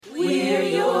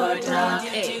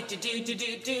Hey.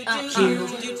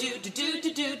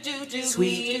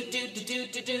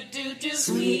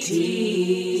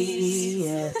 Sweetie.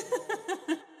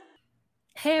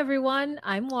 Hey everyone,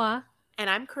 I'm Wa. And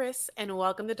I'm Chris, and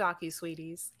welcome to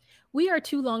Docu-Sweeties. We are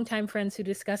two longtime friends who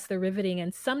discuss the riveting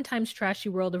and sometimes trashy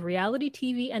world of reality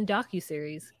TV and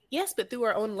docuseries. Yes, but through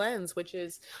our own lens, which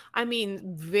is,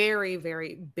 very,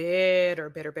 very bitter.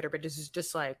 This is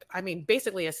just like,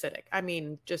 basically acidic.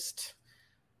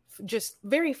 Just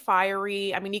very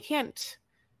fiery. You can't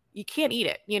eat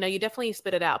it. You definitely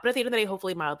spit it out. But at the end of the day,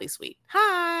 hopefully mildly sweet.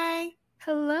 Hi.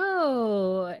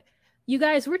 Hello. You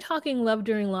guys, we're talking Love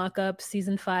During Lockup,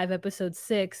 Season 5, Episode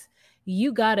 6,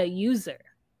 You Got a User.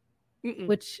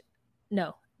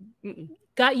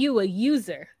 Got you a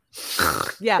user.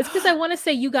 Yeah. It's because I want to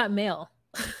say you got mail.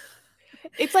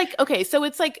 It's like, okay, so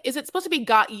it's like, is it supposed to be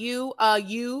got you a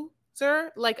user?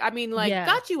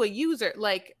 Got you a user.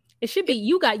 Like, it should be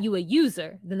you got you a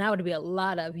user. Then that would be a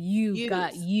lot of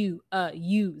got you a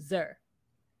user.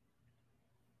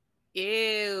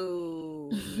 Ew.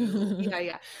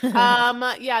 Yeah.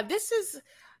 This is,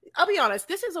 I'll be honest,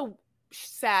 this is a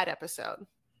sad episode.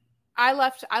 I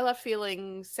left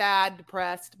feeling sad,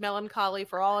 depressed, melancholy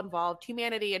for all involved,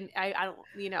 humanity, and I don't,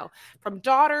 from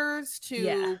daughters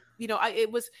to,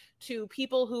 it was to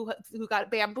people who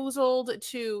got bamboozled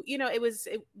to, it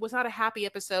was not a happy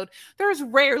episode. There's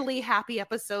rarely happy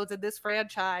episodes in this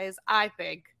franchise, I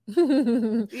think.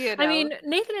 Nathan and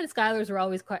Skylar's were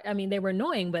always quite, they were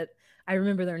annoying, but I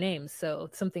remember their names, so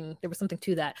there was something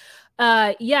to that.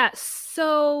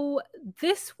 So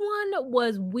this one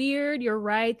was weird. You're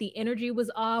right. The energy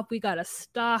was off. We got a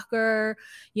stalker.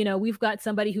 We've got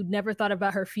somebody who'd never thought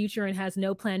about her future and has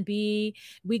no plan B.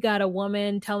 We got a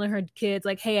woman telling her kids,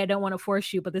 like, hey, I don't want to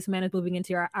force you, but this man is moving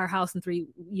into our house in 3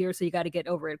 years, so you got to get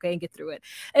over it, okay, and get through it.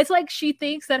 It's like she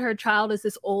thinks that her child is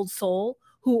this old soul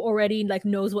who already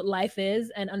knows what life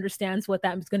is and understands what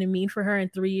that's going to mean for her in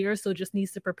 3 years, so just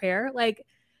needs to prepare. Like,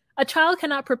 a child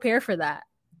cannot prepare for that.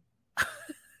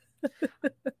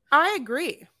 I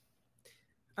agree.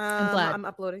 I'm glad. I'm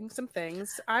uploading some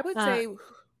things. I would say.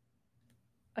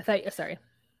 Sorry.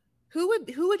 Who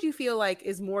would you feel like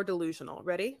is more delusional?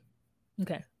 Ready?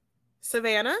 Okay.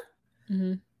 Savannah.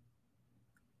 Mm-hmm.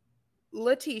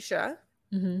 Letitia.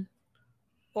 Mm-hmm.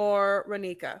 Or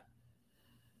Renika.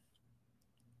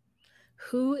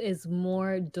 Who is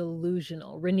more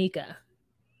delusional? Renika.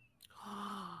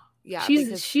 Yeah,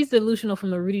 she's delusional from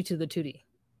the Rudy to the Tootie.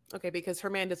 Okay, because her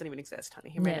man doesn't even exist,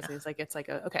 honey. Her man doesn't. It's like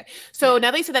okay. So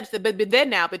now they said that's but then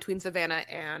now between Savannah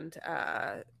and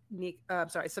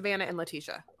Savannah and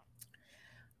Letitia.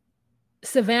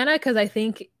 Savannah, because I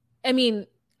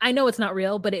know it's not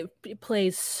real, but it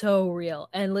plays so real,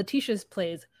 and Letitia's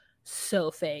plays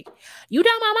so fake. You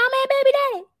talking about my man, baby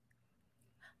daddy?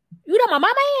 You talking about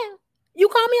my man? You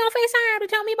call me on FaceTime to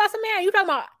tell me about some man. You talking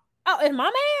about, oh, it's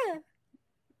my man.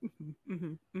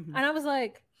 And I was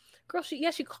like, girl, she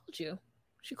called you.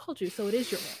 She called you, so it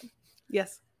is your man.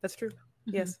 Yes, that's true.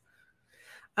 Yes.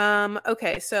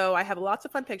 Okay, so I have lots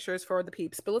of fun pictures for the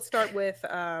peeps, but let's start with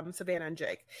Savannah and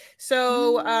Jake.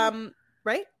 So,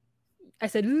 right? I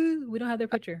said, ooh, we don't have their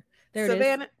picture. There it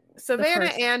is.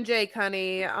 Savannah and Jake,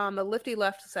 honey, on the lifty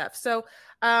left Seth. So,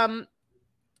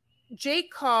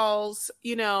 Jake calls,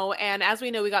 and as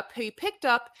we know, we got picked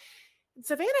up.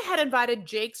 Savannah had invited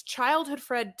Jake's childhood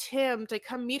friend, Tim, to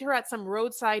come meet her at some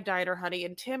roadside diner, honey.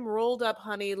 And Tim rolled up,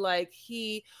 honey, like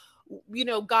he,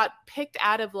 got picked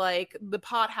out of like the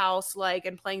pot house, like,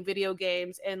 and playing video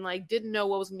games and like didn't know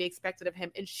what was going to be expected of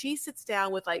him. And she sits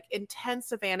down with like intense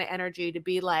Savannah energy to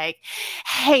be like,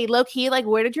 hey, low key, like,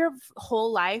 where did your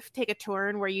whole life take a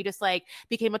turn where you just like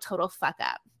became a total fuck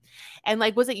up? And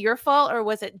like, was it your fault or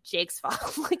was it Jake's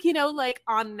fault? Like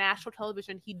on national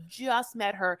television, he just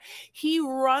met her. He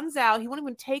runs out. He won't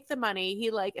even take the money.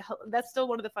 That's still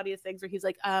one of the funniest things where he's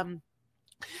like,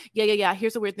 yeah.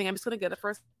 Here's the weird thing. I'm just going to go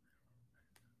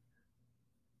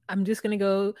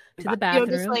to the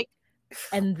bathroom,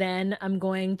 and then I'm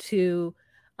going to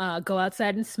go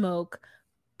outside and smoke,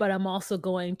 but I'm also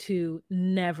going to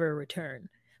never return.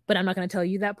 But I'm not going to tell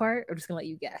you that part. I'm just going to let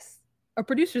you guess. Or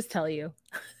producers tell you.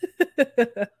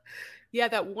 Yeah,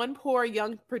 that one poor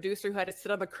young producer who had to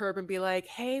sit on the curb and be like,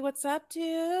 hey, what's up,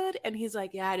 dude? And he's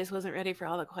like, yeah, I just wasn't ready for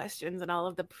all the questions and all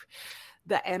of the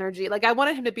energy. Like, I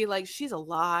wanted him to be like, she's a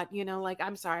lot, like,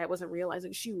 I'm sorry, I wasn't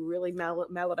realizing she really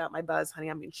mellowed out my buzz,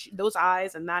 honey. Those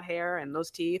eyes and that hair and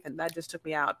those teeth, and that just took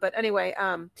me out. But anyway,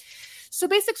 so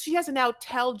basically she has to now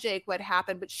tell Jake what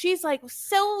happened, but she's like,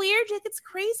 so weird, Jake, it's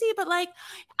crazy, but like,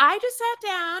 I just sat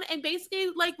down and basically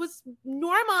like was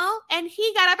normal and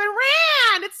he got up and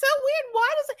ran. It's so weird. Why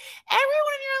does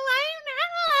everyone in your life now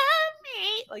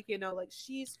Like, like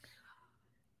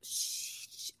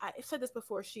I've said this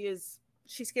before. She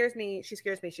scares me. She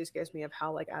scares me of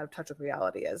how like out of touch with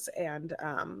reality is. And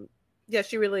yeah,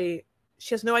 she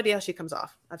has no idea how she comes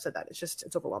off. I've said that.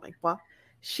 It's overwhelming. Well,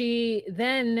 she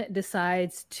then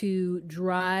decides to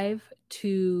drive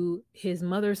to his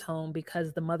mother's home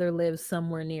because the mother lives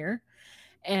somewhere near.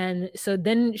 And so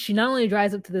then she not only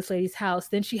drives up to this lady's house,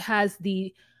 then she has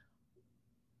the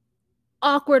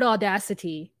awkward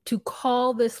audacity to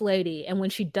call this lady. And when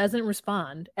she doesn't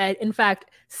respond, in fact,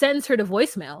 sends her to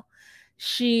voicemail,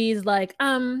 she's like,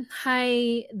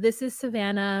 hi, this is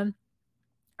Savannah.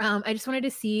 I just wanted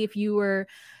to see if you were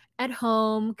at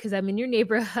home because I'm in your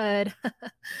neighborhood.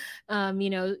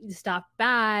 Stop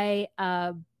by.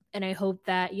 And I hope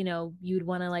that, you'd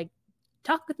want to like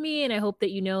talk with me. And I hope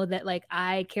that that like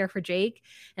I care for Jake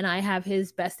and I have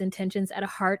his best intentions at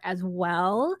heart as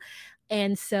well.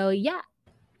 And so, yeah.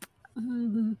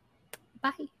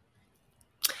 Bye.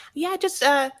 Yeah, just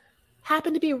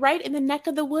happened to be right in the neck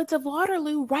of the woods of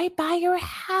Waterloo, right by your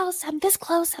house. I'm this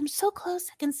close. I'm so close.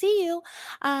 I can see you.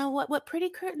 What pretty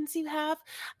curtains you have.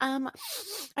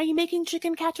 Are you making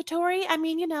chicken cacciatore? I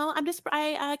mean,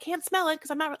 I can't smell it because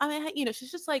I'm not.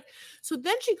 She's just like. So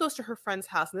then she goes to her friend's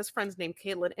house, and this friend's named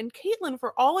Caitlin, and Caitlin,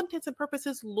 for all intents and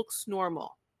purposes, looks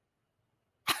normal.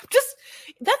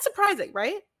 That's surprising,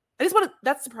 right?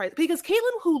 That's surprising because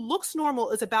Caitlin, who looks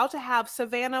normal, is about to have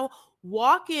Savannah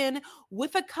walk in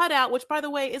with a cutout, which, by the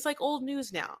way, is like old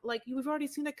news now. Like, we've already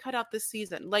seen a cutout this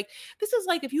season. Like, this is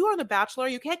like if you were on The Bachelor,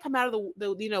 you can't come out of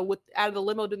out of the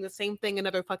limo doing the same thing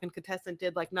another fucking contestant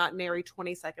did like not nary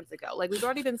 20 seconds ago. Like, we've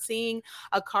already been seeing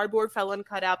a cardboard felon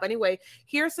cutout. But anyway,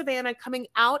 here's Savannah coming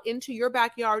out into your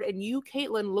backyard, and you,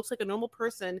 Caitlin, looks like a normal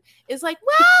person, is like,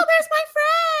 well, there's my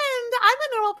friend. I'm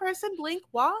a normal person. Blink.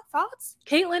 What? Thoughts?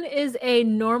 Caitlin is a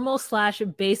normal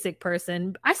 / basic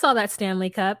person. I saw that Stanley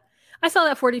Cup. I saw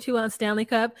that 42-ounce Stanley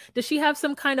Cup. Does she have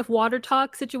some kind of water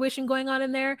talk situation going on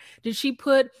in there? Did she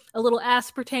put a little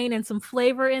aspartame and some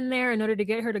flavor in there in order to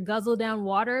get her to guzzle down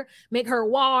water, make her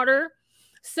water?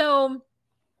 So,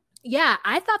 yeah,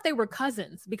 I thought they were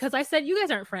cousins because I said, you guys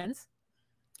aren't friends.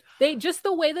 They just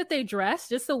the way that they dress,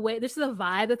 just the way, this is the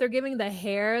vibe that they're giving, the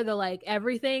hair, the like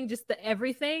everything, just the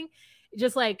everything.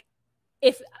 Just like,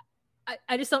 if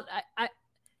I just don't,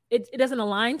 it doesn't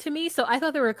align to me. So I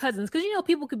thought they were cousins because,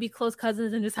 people could be close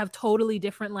cousins and just have totally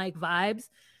different like vibes,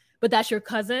 but that's your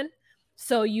cousin.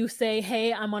 So you say,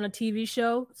 hey, I'm on a TV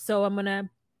show, so I'm going to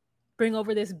bring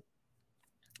over this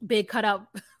big cutout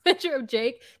picture of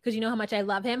Jake because you know how much I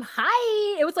love him.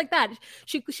 Hi. It was like that.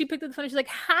 She picked up the phone and she's like,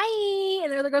 hi.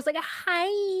 And the other girl's like,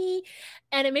 hi.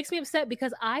 And it makes me upset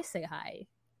because I say hi.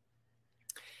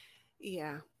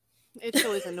 Yeah. It's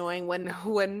always annoying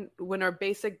when our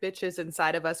basic bitches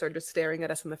inside of us are just staring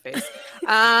at us in the face.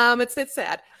 It's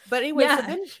sad. But anyway, yeah. So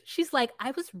then she's like,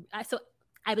 I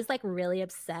was like really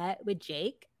upset with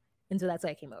Jake, and so that's why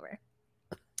I came over.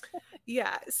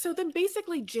 Yeah. So then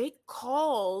basically Jake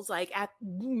calls like at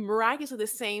miraculously the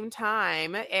same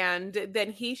time, and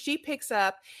then she picks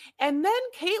up, and then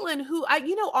Caitlin, who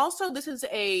also this is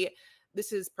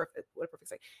perfect. What a perfect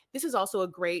say. This is also a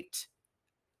great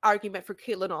argument for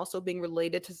Caitlin also being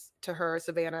related to her,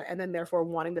 Savannah, and then therefore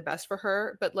wanting the best for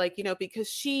her. But like, because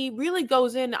she really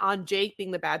goes in on Jake being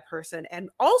the bad person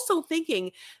and also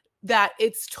thinking that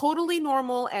it's totally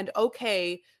normal and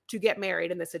okay to get married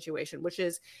in this situation, which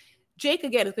is Jake,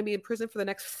 again, is going to be in prison for the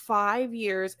next 5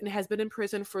 years and has been in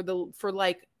prison for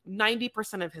like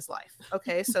 90% of his life.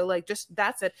 Okay. So like, just,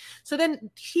 that's it. So then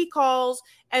he calls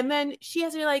and then she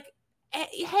has to be like, hey,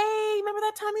 remember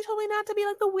that time you told me not to be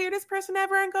like the weirdest person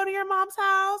ever and go to your mom's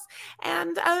house?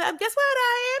 And guess what?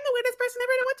 I am the weirdest person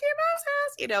ever and I went to your mom's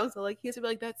house. So like he has to be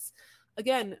like, that's,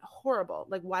 again, horrible.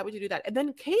 Like, why would you do that? And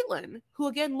then Caitlin, who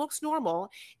again looks normal,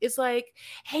 is like,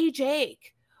 hey,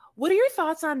 Jake, what are your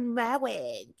thoughts on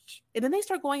marriage? And then they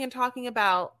start going and talking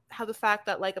about how the fact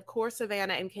that, like, of course,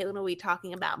 Savannah and Caitlin will be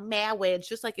talking about marriage,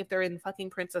 just like if they're in fucking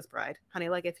Princess Bride, honey,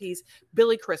 like if he's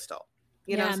Billy Crystal.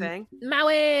 You know what I'm saying?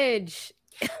 Marriage.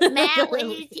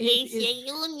 Marriage is a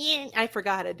union. I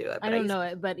forgot how to do it. But I don't know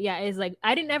it, but yeah, it's like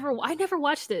I never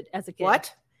watched it as a kid.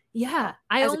 What? Yeah,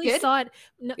 I only saw it.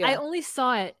 No, yeah. I only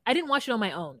saw it. I didn't watch it on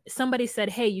my own. Somebody said,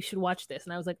 "Hey, you should watch this,"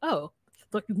 and I was like, "Oh,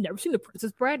 like you've never seen The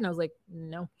Princess Bride?" And I was like,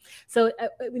 "No." So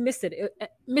we missed it.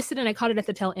 And I caught it at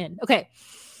the tail end. Okay.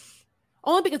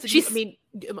 Only because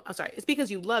I'm sorry. It's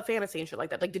because you love fantasy and shit like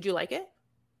that. Like, did you like it?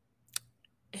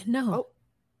 No.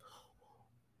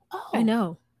 Oh. I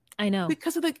know.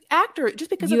 Because of the actor, just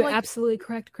because you're absolutely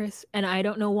correct, Chris. And I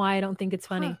don't know why I don't think it's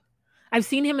funny. Huh. I've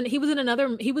seen him, and he was in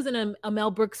a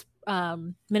Mel Brooks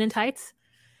Men in Tights,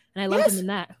 and I loved him in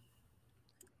that.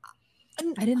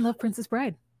 I didn't love Princess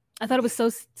Bride. I thought it was so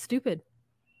stupid.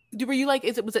 Were you like,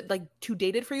 was it like too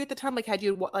dated for you at the time? Like, had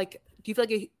you like, do you feel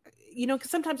like,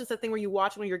 because sometimes it's that thing where you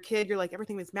watch when you're a kid, you're like,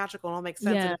 everything is magical and all makes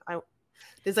sense. Yeah. And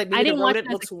there's like, I maybe the didn't watch rodent it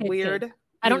as looks a kid. weird.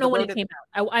 I don't know when it rodent... came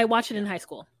out. I watched it in high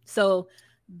school. So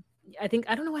I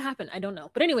don't know what happened. I don't know.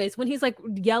 But anyways, when he's like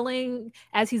yelling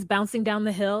as he's bouncing down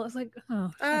the hill, I was like,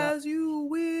 oh, as you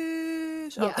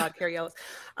wish. Yeah. Oh God, Carrie Ellis.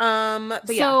 But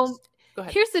so, yeah, go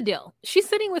ahead. Here's the deal. She's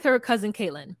sitting with her cousin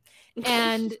Caitlin,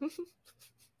 and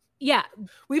yeah,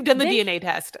 we've done the DNA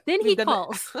test. Then he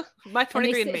calls my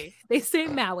 23andMe. They say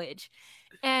marriage.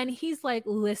 And he's like,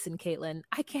 listen, Caitlin,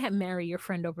 I can't marry your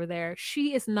friend over there.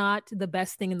 She is not the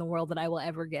best thing in the world that I will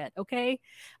ever get. Okay.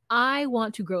 I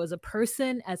want to grow as a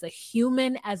person, as a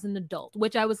human, as an adult,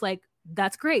 which I was like,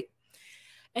 that's great.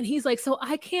 And he's like, so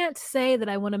I can't say that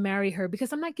I want to marry her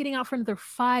because I'm not getting out for another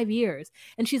 5 years.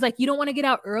 And she's like, you don't want to get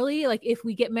out early? Like, if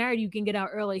we get married, you can get out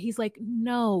early. He's like,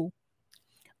 no,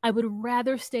 I would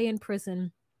rather stay in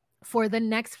prison for the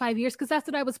next 5 years because that's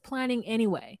what I was planning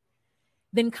anyway,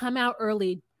 than come out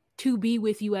early to be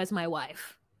with you as my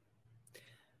wife.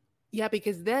 Yeah,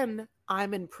 because then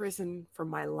I'm in prison for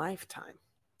my lifetime.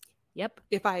 Yep.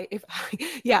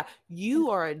 Yeah,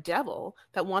 you are a devil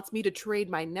that wants me to trade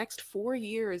my next 4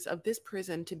 years of this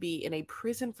prison to be in a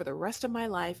prison for the rest of my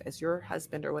life as your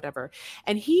husband or whatever.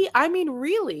 And he,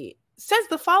 really says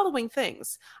the following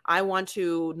things. I want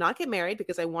to not get married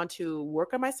because I want to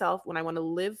work on myself. When I want to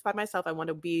live by myself, I want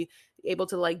to be able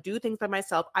to like do things by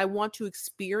myself. I want to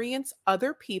experience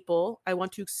other people. I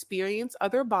want to experience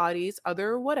other bodies,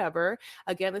 other whatever.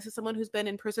 Again, this is someone who's been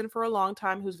in prison for a long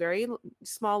time, who's very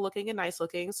small looking and nice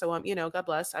looking. So, God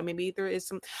bless. Maybe there is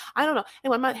some, I don't know.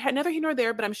 Anyway, I'm not, neither here nor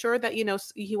there, but I'm sure that,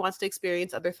 he wants to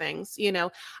experience other things,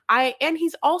 and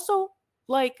he's also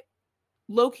like,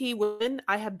 low-key women,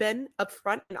 I have been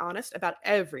upfront and honest about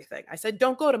everything. I said,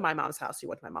 don't go to my mom's house. You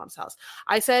went to my mom's house.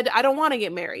 I said, I don't want to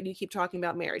get married. You keep talking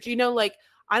about marriage. Like,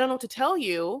 I don't know what to tell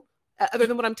you other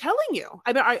than what I'm telling you.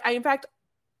 In fact,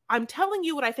 I'm telling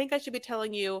you what I think I should be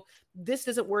telling you. This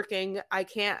isn't working. I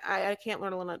can't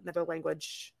learn another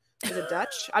language. Is it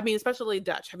Dutch? Especially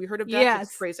Dutch. Have you heard of Dutch? Yes.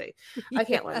 It's crazy. I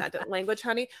can't learn that language,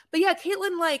 honey. But yeah,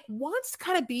 Caitlin like wants to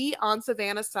kind of be on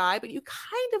Savannah's side, but you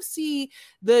kind of see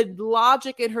the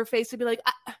logic in her face to be like,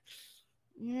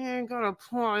 you're gonna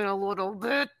point a little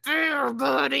bit there,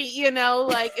 buddy.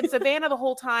 Like, and Savannah the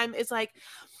whole time is like,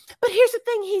 but here's the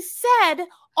thing. He said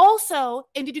also,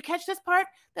 and did you catch this part?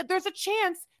 That there's a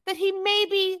chance that he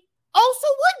maybe also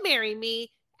would marry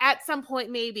me at some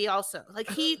point, maybe also. Like,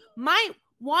 he might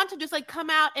want to just like come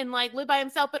out and like live by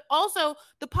himself, but also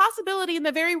the possibility and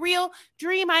the very real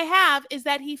dream I have is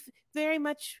that he very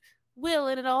much will,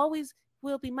 and it always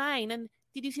will be mine. And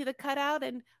did you see the cutout?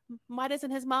 And why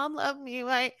doesn't his mom love me?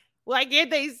 Why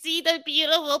can't they see the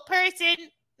beautiful person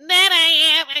that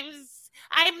I am?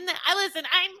 Listen,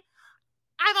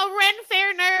 I'm a Ren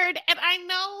Fair nerd, and I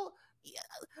know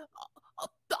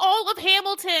all of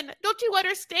Hamilton. Don't you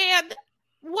understand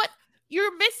what?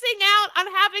 You're missing out on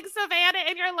having Savannah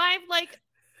in your life. Like,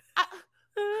 what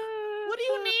do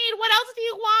you need? What else do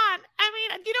you want?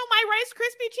 My Rice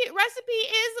Krispie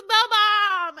recipe is the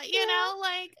bomb.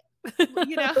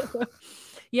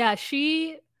 Yeah,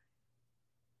 she's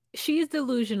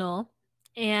delusional,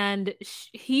 and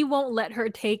he won't let her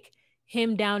take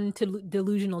him down to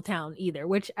delusional town either,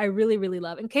 which I really, really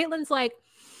love. And Caitlin's like,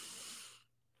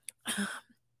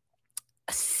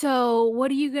 so what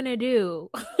are you gonna do?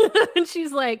 And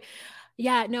she's like,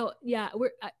 I'm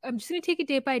just gonna take it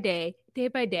day by day.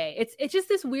 It's just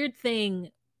this weird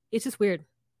thing. It's just weird.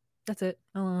 That's it.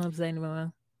 I don't know what I'm saying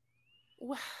anymore.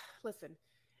 Listen,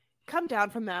 come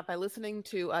down from that by listening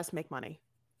to us make money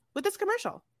with this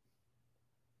commercial.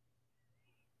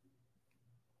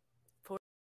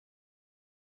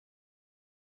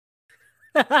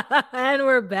 And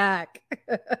we're back.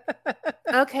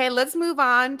 Okay, let's move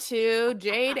on to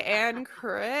Jade and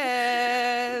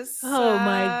Chris. Oh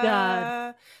my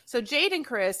God. So Jade and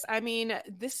Chris,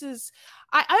 this is,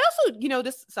 I also,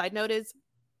 this side note is,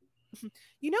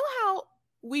 how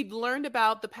we've learned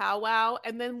about the powwow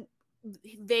and then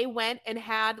they went and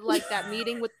had like that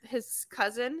meeting with his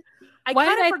cousin. I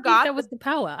kind of forgot that was the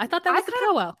powwow. I thought that was the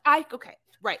powwow. Okay.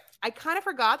 Right. I kind of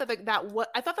forgot that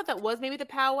I thought that was maybe the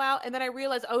powwow. And then I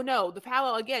realized, oh no, the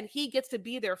powwow again, he gets to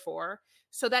be there for.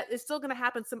 So that is still going to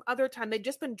happen some other time. They've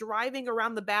just been driving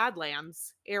around the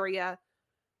Badlands area.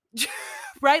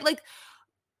 Right. Like,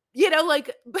 so anyway, so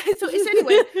anyway, we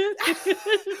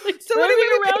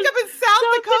picked up in South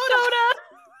Dakota.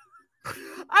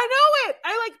 I know it.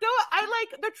 I like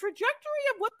the trajectory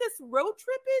of what this road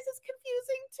trip is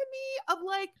confusing to me of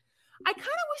like, I kind of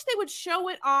wish they would show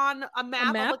it on a map,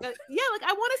 of like like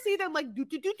I want to see them like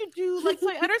do like, so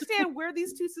I understand where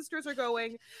these two sisters are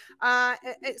going.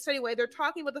 So anyway, they're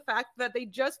talking about the fact that they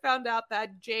just found out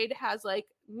that Jade has like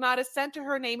not a cent to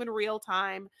her name in real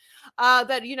time.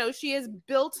 That, you know, she has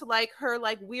built like her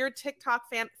like weird TikTok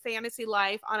fantasy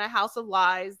life on a house of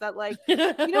lies. That like, you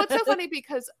know, it's so funny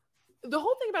because the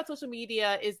whole thing about social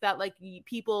media is that like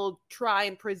people try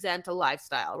and present a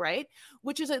lifestyle, right?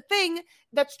 Which is a thing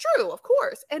that's true, of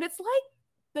course. And it's like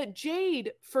that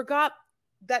Jade forgot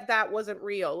that that wasn't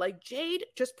real. Like Jade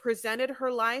just presented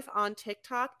her life on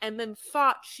TikTok and then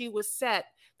thought she was set,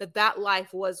 that that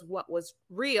life was what was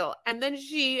real. And then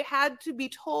she had to be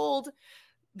told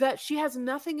that she has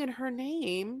nothing in her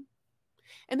name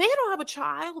and they don't have a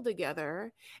child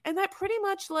together. And that pretty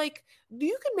much like,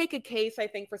 you can make a case, I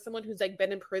think, for someone who's like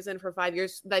been in prison for 5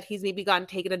 years that he's maybe gotten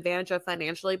taken advantage of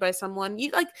financially by someone.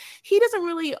 You like, he doesn't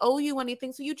really owe you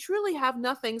anything, so you truly have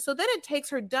nothing. So then it takes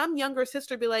her dumb younger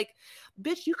sister to be like,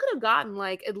 bitch, you could have gotten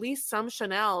like at least some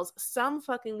Chanel's, some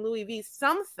fucking Louis V,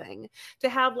 something to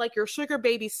have like your sugar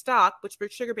baby stock, which for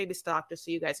sugar baby stock, just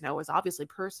so you guys know, is obviously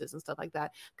purses and stuff like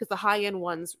that, because the high-end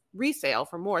ones resale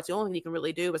for more. It's the only thing you can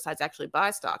really do besides actually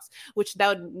buy stocks, which that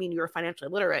would mean you're financially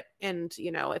literate. And,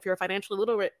 you know, if you're a financially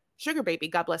literate sugar baby,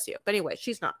 God bless you. But anyway,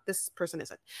 she's not. This person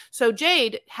isn't. So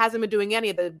Jade hasn't been doing any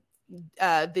of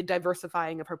the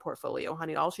diversifying of her portfolio,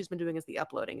 honey. All she's been doing is the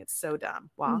uploading. It's so dumb.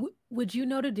 Wow. Would you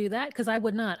know to do that? Because I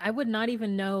would not. I would not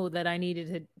even know that I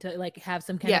needed to like have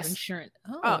some kind of insurance.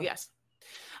 Oh, yes.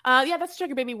 Yeah, that's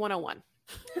Sugar Baby 101.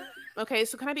 Okay,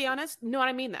 so can I be honest? No,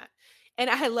 I mean that. And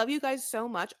I love you guys so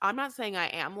much. I'm not saying I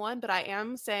am one, but I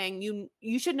am saying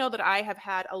you should know that I have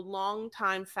had a long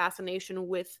time fascination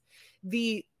with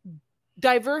the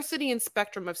diversity and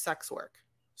spectrum of sex work.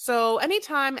 So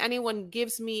anytime anyone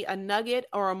gives me a nugget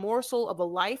or a morsel of a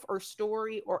life or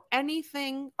story or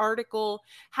anything, article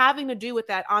having to do with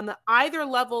that on the either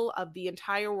level of the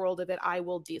entire world of it, I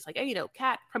will do. It's like, you know,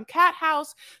 from Cat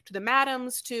House to the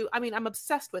Madams to, I mean, I'm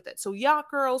obsessed with it. So Yacht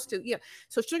Girls to, yeah.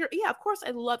 So Sugar, yeah, of course I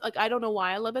love, like, I don't know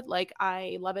why I love it. Like,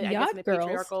 I love it. I guess in a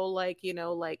patriarchal, like, you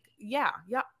know, like, yeah,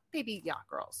 baby Yacht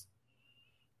Girls.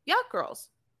 Yacht Girls.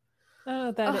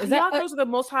 Oh, that is Yacht Girls are the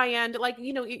most high end, like,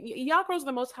 you know, Yacht Girls are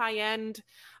the most high end,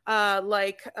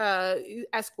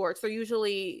 escorts. They're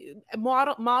usually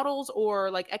models or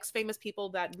like ex-famous people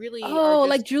that really are just...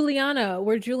 like Juliana.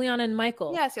 We're Juliana and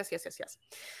Michael. Yes.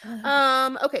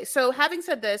 Okay, so having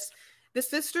said this, the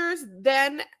sisters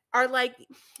then are like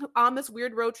on this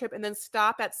weird road trip and then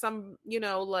stop at some, you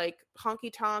know, like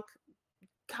honky tonk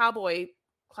cowboy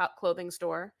clothing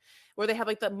store where they have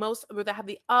like where they have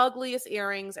the ugliest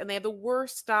earrings and they have the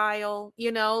worst style,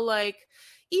 you know, like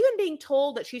even being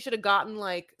told that she should have gotten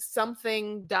like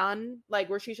something done, like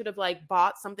where she should have like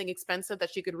bought something expensive that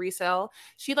she could resell.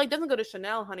 She like doesn't go to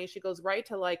Chanel, honey. She goes right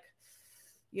to like,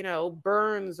 you know,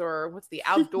 Burns or what's the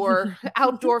outdoor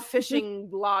fishing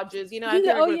lodges, you know.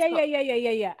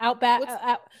 Yeah. Outback.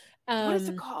 What is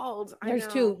it called? There's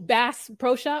two. Bass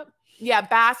Pro Shop. Yeah,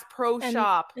 Bass Pro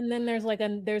Shop. And then there's like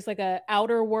a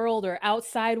outer world or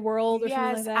outside world or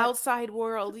something like that. Outside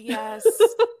world. Yes.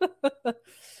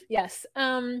 Yes.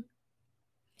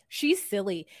 She's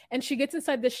silly. And she gets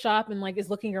inside this shop and like is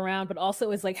looking around, but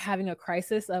also is like having a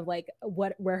crisis of like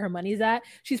where her money's at.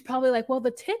 She's probably like, well,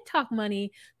 the TikTok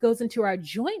money goes into our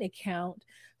joint account.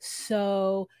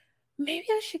 So maybe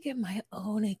I should get my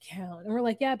own account. And we're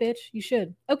like, yeah, bitch, you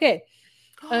should. Okay.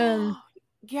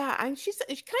 Yeah, and can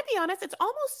I be honest? It's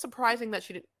almost surprising that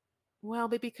she didn't. Well,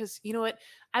 maybe because, you know what?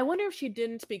 I wonder if she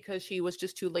didn't because she was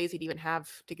just too lazy to even have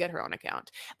to get her own account.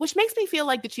 Which makes me feel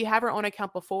like, did she have her own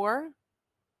account before?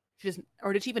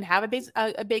 Or did she even have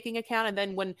a baking account? And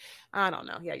then when, I don't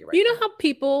know. Yeah, you're right. You know how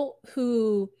people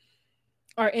who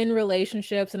are in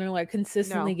relationships and are like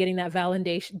consistently getting that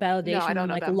validation and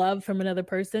like love from another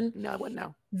person? No, I wouldn't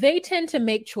know. They tend to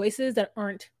make choices that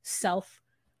aren't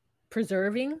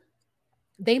self-preserving.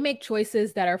 They make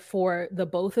choices that are for the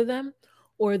both of them,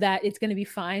 or that it's going to be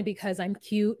fine because I'm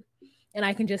cute and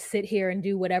I can just sit here and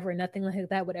do whatever. Nothing like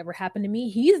that would ever happen to me.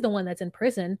 He's the one that's in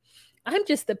prison. I'm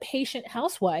just the patient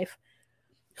housewife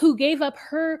who gave up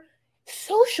her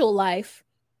social life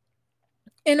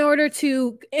in order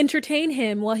to entertain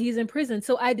him while he's in prison.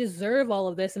 So I deserve all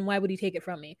of this. And why would he take it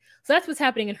from me? So that's what's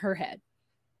happening in her head,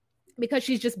 because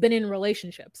she's just been in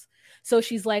relationships. So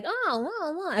she's like,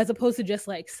 as opposed to just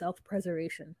like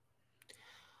self-preservation.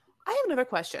 I have another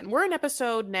question. We're in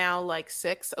episode now like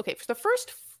 6. Okay, for the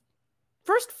first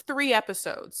 3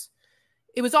 episodes,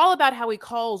 it was all about how he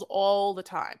calls all the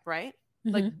time, right?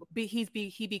 Mm-hmm. Like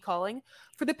he be calling.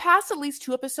 For the past at least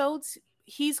 2 episodes,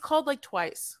 he's called like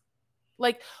twice.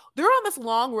 Like, they're on this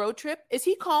long road trip. Is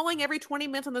he calling every 20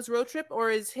 minutes on this road trip,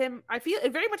 or is him? I feel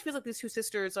it very much feels like these two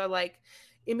sisters are like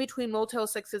in between Motel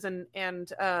Sixes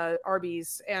and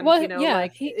Arby's, and Well, yeah,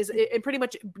 like and pretty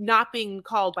much not being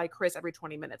called by Chris every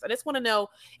 20 minutes. I just want to know: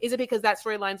 is it because that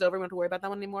storyline's over? We don't have to worry about that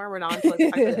one anymore. We're not into like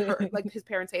the fact that her, like his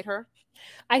parents hate her.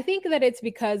 I think that it's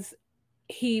because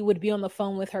he would be on the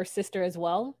phone with her sister as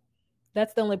well.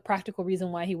 That's the only practical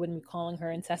reason why he wouldn't be calling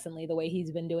her incessantly the way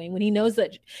he's been doing, when he knows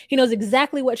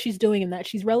exactly what she's doing and that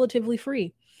she's relatively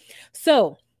free.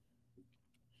 So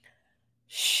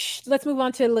let's move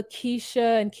on to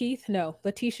Lakeisha and Keith. No,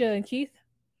 Letitia and Keith.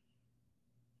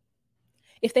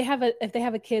 If they have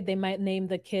a kid, they might name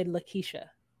the kid Lakeisha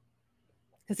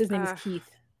because his name is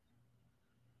Keith.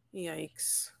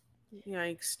 Yikes!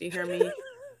 Yikes! Do you hear me?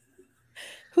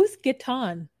 Who's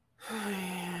Gitan?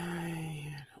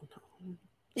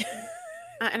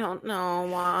 I don't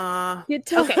know.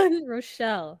 Gitan, okay.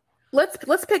 Rochelle.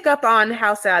 Let's pick up on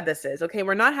how sad this is. Okay,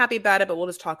 we're not happy about it, but we'll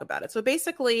just talk about it. So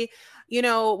basically,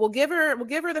 we'll give her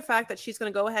the fact that she's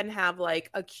going to go ahead and have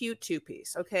like a cute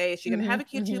 2-piece. Okay, is she going to have a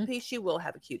cute 2-piece? She will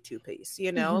have a cute 2-piece.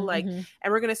 And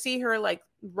we're going to see her like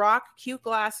rock cute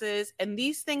glasses, and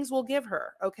these things we'll give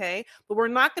her. Okay, but we're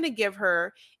not going to give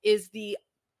her is the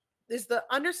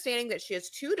understanding that she has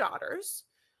 2 daughters.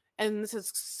 And this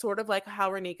is sort of like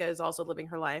how Renika is also living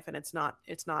her life, and it's not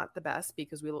the best,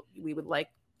 because we would like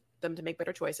them to make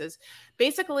better choices.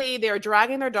 Basically, they're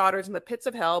dragging their daughters in the pits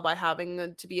of hell by having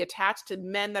them to be attached to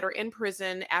men that are in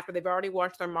prison after they've already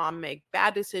watched their mom make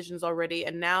bad decisions already,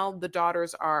 and now the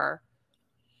daughters are,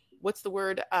 what's the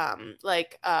word?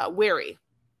 Wary.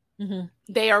 Mm-hmm.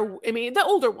 They are, I mean, the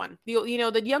older one,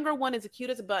 the younger one is as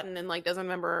cute as a button and like doesn't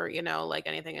remember, like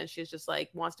anything. And she's just like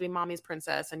wants to be mommy's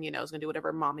princess and, is going to do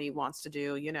whatever mommy wants to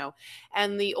do,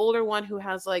 and the older one who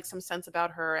has like some sense about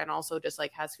her and also just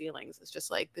like has feelings. It's just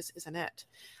like, this isn't it.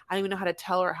 I don't even know how to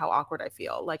tell her how awkward I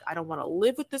feel. Like, I don't want to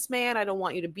live with this man. I don't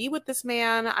want you to be with this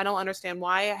man. I don't understand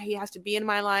why he has to be in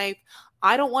my life.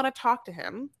 I don't want to talk to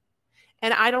him.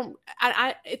 And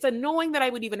it's annoying that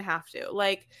I would even have to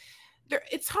like,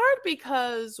 it's hard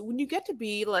because when you get to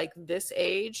be like this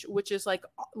age, which is like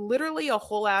literally a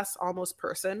whole ass almost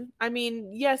person. I mean,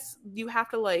 yes, you have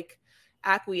to like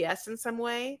acquiesce in some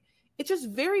way. It's just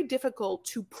very difficult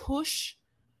to push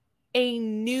a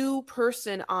new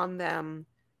person on them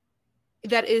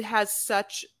that it has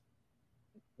such,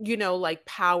 like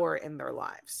power in their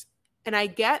lives. And I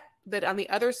get that on the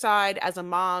other side, as a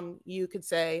mom, you could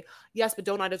say, yes, but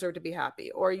don't I deserve to be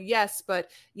happy? Or yes, but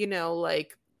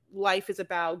like, life is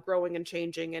about growing and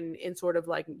changing and sort of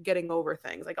like getting over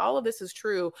things. Like, all of this is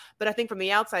true, but I think from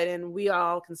the outside in, we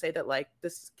all can say that like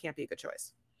this can't be a good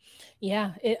choice.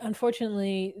 Yeah,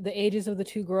 unfortunately, the ages of the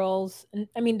 2 girls,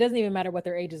 I mean, it doesn't even matter what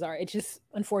their ages are. It's just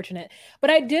unfortunate. But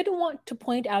I did want to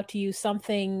point out to you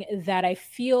something that I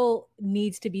feel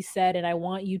needs to be said, and I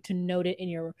want you to note it in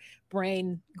your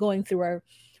brain going through our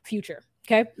future.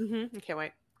 Okay? Mm-hmm. I can't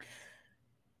wait.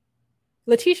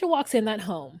 Letitia walks in that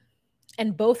home,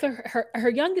 and both of her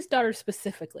youngest daughter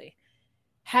specifically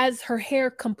has her hair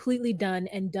completely done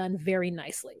and done very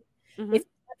nicely. Mm-hmm. It's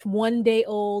 1 day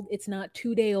old. It's not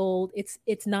 2 day old.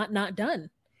 It's not done.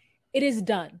 It is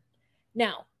done.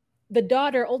 Now, the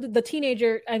daughter, the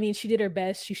teenager, I mean, she did her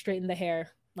best. She straightened the hair.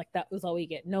 Like, that was all we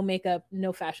get. No makeup,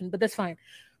 no fashion, but that's fine.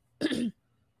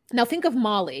 Now think of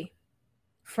Molly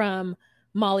from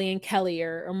Molly and Kelly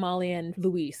or Molly and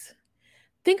Louise.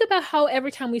 Think about how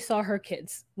every time we saw her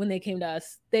kids when they came to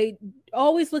us, they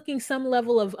always looking some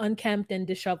level of unkempt and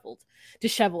disheveled.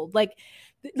 Like,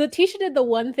 Letitia did the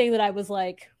one thing that I was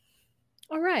like,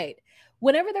 all right,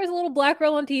 whenever there's a little black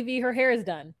girl on TV, her hair is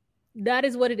done. That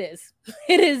is what it is.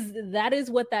 That is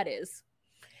what that is.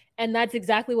 And that's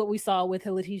exactly what we saw with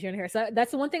Letitia and her. So that's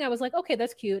the one thing I was like, okay,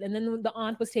 that's cute. And then the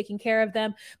aunt was taking care of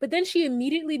them. But then she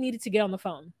immediately needed to get on the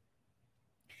phone.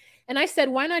 And I said,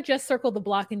 why not just circle the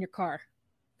block in your car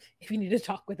if you need to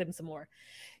talk with him some more?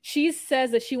 She says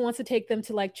that she wants to take them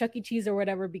to like Chuck E. Cheese or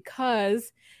whatever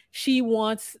because she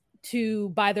wants to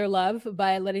buy their love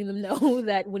by letting them know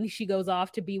that when she goes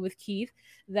off to be with Keith,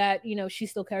 that, she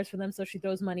still cares for them. So she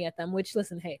throws money at them, which,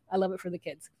 listen, hey, I love it for the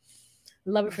kids.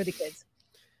 Love it for the kids.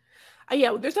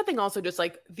 Yeah, there's nothing also just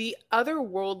like the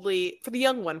otherworldly for the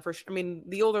young one. I mean,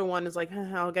 the older one is like,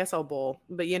 I guess I'll bowl,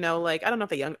 but like I don't know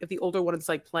if the older one is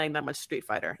like playing that much Street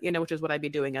Fighter, which is what I'd be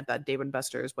doing at that Dave and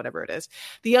Buster's, whatever it is.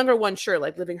 The younger one, sure,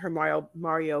 like living her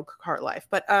Mario Kart life,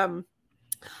 but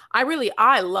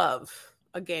I love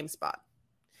a game spot,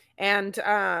 and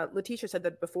Letitia said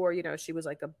that before, she was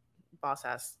like a boss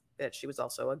ass bitch. She was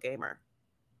also a gamer.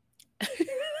 Do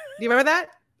you remember that?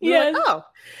 Yeah. Like, oh,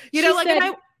 like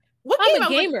said, What I'm game? a I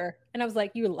was like, gamer. And I was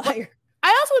like, you what? liar.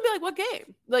 I also would be like, what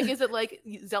game? Like, is it like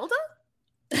Zelda?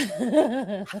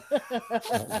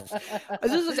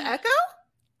 Is this Echo?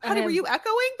 Honey, were you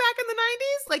echoing back in the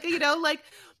 90s? Like, you know, like,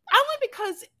 only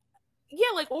because, yeah,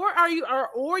 like,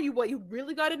 or you, what, you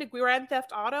really got into Grand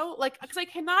Theft Auto? Like, because I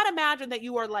cannot imagine that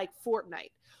you are like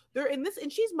Fortnite. They're in this,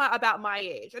 and she's about my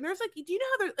age. And there's like, do you know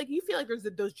how there's like, you feel like there's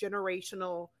those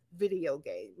generational video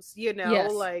games, you know?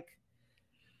 Yes. Like,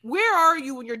 where are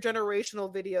you in your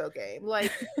generational video game?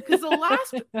 Like, because the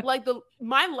last, like,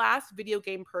 my last video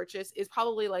game purchase is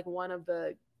probably like one of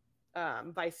the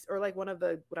Vice, or like one of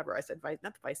the, whatever I said, Vice,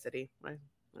 not the Vice City. Like,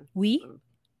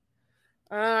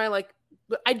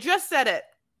 I just said it,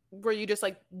 where you just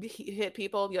like hit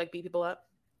people, you like beat people up.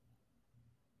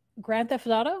 Grand Theft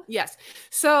Auto? Yes.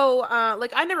 So,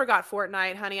 like, I never got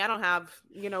Fortnite, honey. I don't have,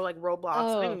 you know, like Roblox.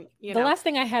 Oh, the last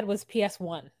thing I had was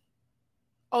PS1.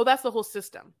 Oh, that's the whole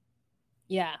system.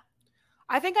 Yeah.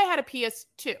 I think I had a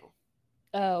PS2.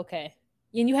 Oh, okay.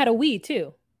 And you had a Wii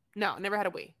too? No, never had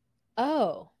a Wii.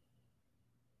 Oh.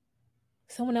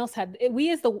 Someone else had.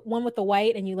 Wii is the one with the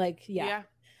white, and you like, Yeah.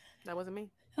 That wasn't me.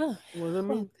 Oh, wasn't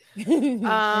me. But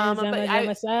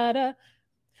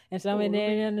and someone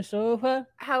there on the sofa.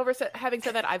 However, having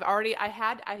said that, I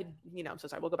had, you know, I'm so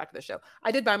sorry. We'll go back to the show.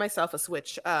 I did buy myself a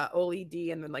Switch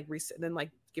OLED, and then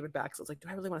like give it back. So I was like, do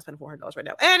I really want to spend $400 right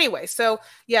now? Anyway, so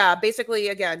yeah, basically,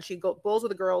 again, she bowls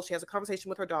with a girl. She has a conversation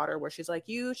with her daughter where she's like,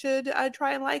 you should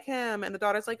try and like him. And the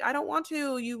daughter's like, I don't want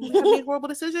to. You have made horrible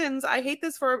decisions. I hate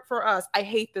this for us. I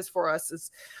hate this for us is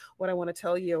what I want to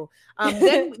tell you.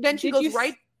 Then she goes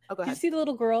right. Oh, go ahead. Did you see the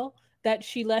little girl that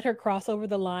she let her cross over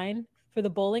the line for the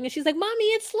bowling? And she's like, Mommy,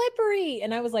 it's slippery.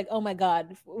 And I was like, oh my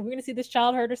God, we're going to see this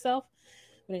child hurt herself.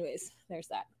 But anyways, there's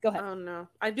that. Go ahead. Oh no,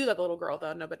 I do love the little girl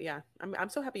though. No, but yeah, I'm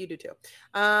so happy you do too.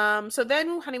 So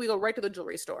then, honey, we go right to the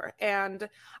jewelry store, and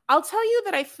I'll tell you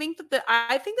that I think that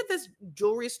this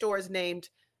jewelry store is named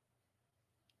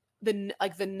the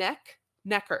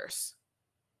Neckers,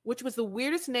 which was the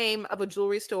weirdest name of a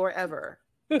jewelry store ever.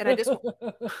 And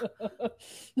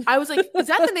I was like, is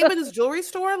that the name of this jewelry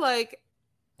store? Like,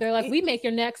 they're like, we make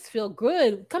your necks feel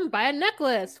good. Come buy a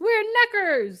necklace. We're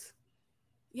Neckers.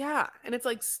 Yeah. And it's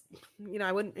like, you know,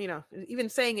 I wouldn't, you know, even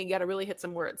saying it, you got to really hit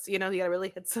some words, you know, you got to really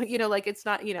hit some, you know, like it's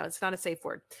not, you know, it's not a safe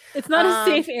word. It's not a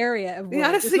safe area of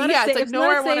words. It's like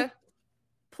nowhere I want to.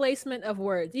 Placement of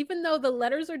words, even though the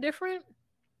letters are different.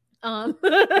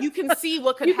 You can see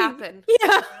what could happen.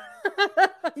 Yeah.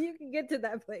 You can get to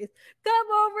that place. Come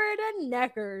over to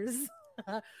Neckers.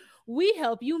 We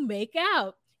help you make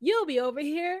out. You'll be over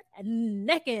here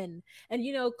necking. And,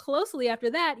 you know, closely after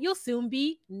that, you'll soon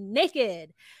be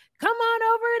naked. Come on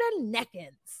over to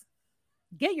Neckins.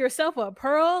 Get yourself a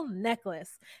pearl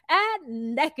necklace at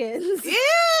Neckins. Ew!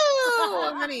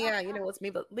 Honey, yeah, you know, it's me,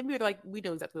 but we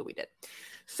know exactly what we did.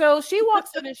 So she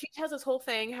walks in and she has this whole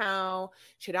thing how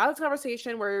she had this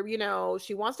conversation where, you know,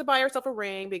 she wants to buy herself a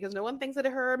ring because no one thinks that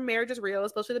her marriage is real,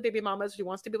 especially the baby mamas. She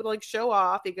wants to be able to like show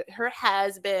off her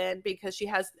husband because she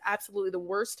has absolutely the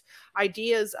worst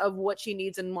ideas of what she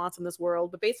needs and wants in this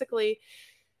world. But basically,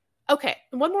 okay,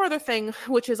 one more other thing,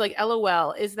 which is like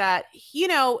LOL, is that, you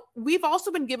know, we've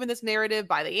also been given this narrative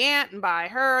by the aunt and by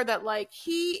her that like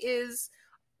he is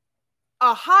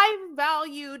a high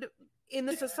valued in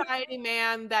the society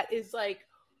man that is like,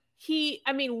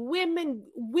 women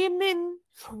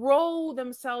throw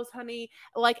themselves, honey,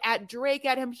 like at Drake,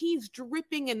 at him. He's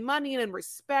dripping in money and in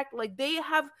respect. Like they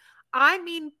have, I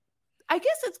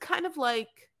guess it's kind of like,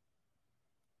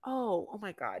 oh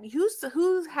my God.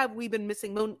 Who have we been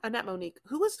missing? Not Monique.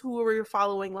 Who were we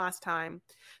following last time?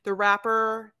 The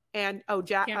rapper and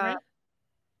Cameron?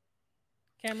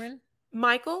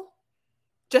 Michael?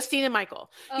 Justine and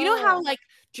Michael. Oh. You know how like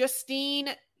Justine,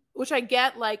 which I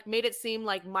get, like made it seem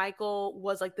like Michael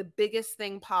was like the biggest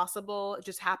thing possible. It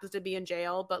just happens to be in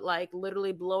jail, but like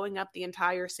literally blowing up the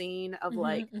entire scene of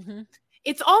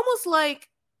it's almost like,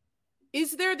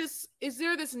 is there this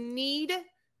need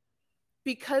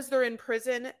because they're in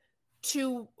prison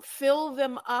to fill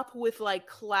them up with like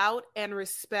clout and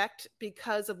respect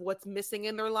because of what's missing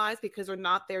in their lives, because they're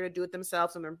not there to do it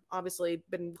themselves and they're obviously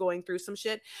been going through some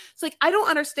shit. It's like, I don't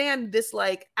understand this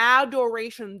like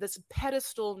adoration, this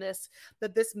pedestalness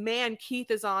that this man Keith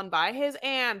is on by his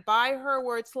aunt, by her,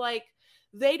 where it's like,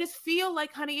 they just feel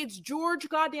like, honey, it's George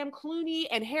goddamn Clooney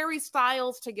and Harry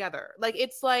Styles together. Like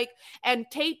it's like, and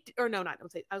Tate, or no, not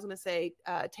I was gonna say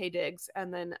Tay Diggs,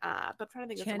 and then but I'm trying to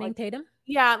think of Channing Tatum.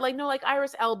 Yeah, like no, like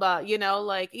Iris Elba. You know,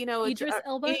 like Idris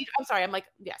Elba. I'm sorry, I'm like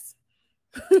yes.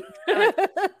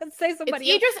 Say somebody.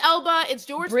 It's Idris Elba. It's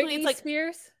George Britney Clooney. It's like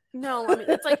Spears. No, I mean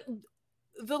it's like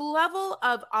the level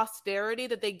of austerity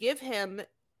that they give him,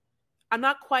 I'm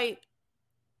not quite,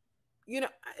 I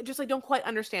just like don't quite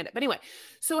understand it. But anyway,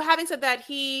 so having said that,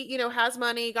 he, has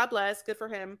money, God bless, good for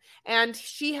him. And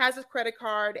she has his credit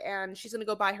card and she's going to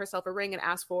go buy herself a ring and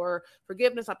ask for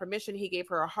forgiveness on permission. He gave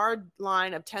her a hard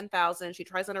line of 10,000. She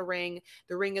tries on a ring.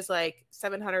 The ring is like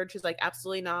 700. She's like,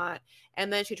 absolutely not.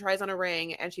 And then she tries on a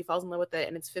ring and she falls in love with it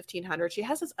and it's 1,500. She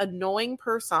has this annoying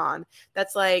person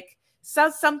that's like,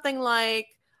 says something like,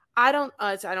 I don't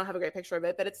have a great picture of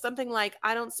it, but it's something like,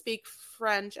 I don't speak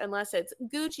French unless it's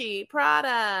Gucci,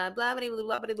 Prada, blah, blah,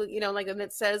 blah, blah, blah, like, and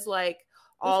it says like Those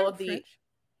all aren't of the, French.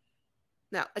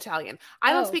 no, Italian.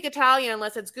 I don't Oh, speak Italian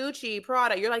unless it's Gucci,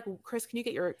 Prada. You're like, Chris, can you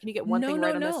get one no, thing no,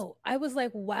 right on this? no. I was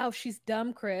like, wow, she's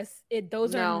dumb, Chris.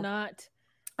 Those are No, not.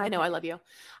 I know. Okay. I love you.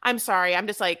 I'm sorry. I'm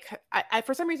just like, I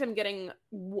for some reason, I'm getting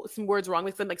some words wrong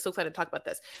because I'm like so excited to talk about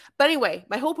this. But anyway,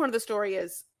 my whole point of the story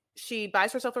is she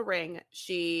buys herself a ring.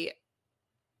 She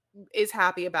is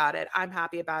happy about it. I'm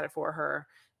happy about it for her.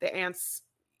 The aunt's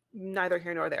neither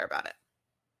here nor there about it.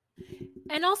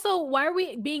 And also, why are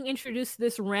we being introduced to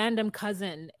this random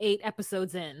cousin 8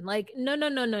 episodes in? Like, no, no,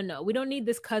 no, no, no. We don't need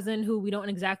this cousin who we don't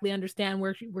exactly understand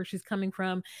where she's coming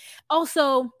from.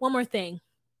 Also, one more thing.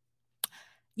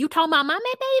 You talking about my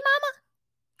baby mama?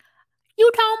 You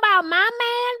talking about my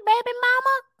man's baby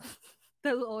mama?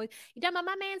 That was always, you talking about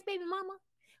my man's baby mama?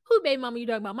 Who baby mama you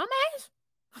talking about? My man's?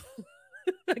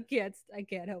 I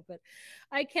can't help it.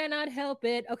 I cannot help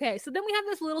it. Okay, so then we have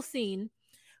this little scene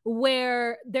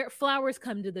where their flowers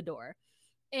come to the door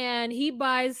and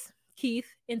Keith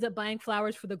ends up buying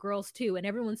flowers for the girls too, and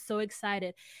everyone's so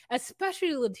excited,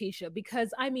 especially Letitia,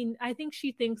 because I think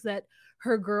she thinks that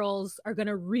her girls are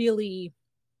gonna really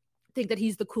think that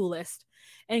he's the coolest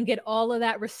and get all of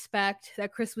that respect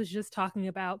that Chris was just talking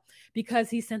about because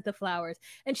he sent the flowers.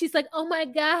 And she's like, oh my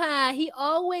God, he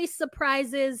always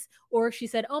surprises. Or she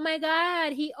said, oh my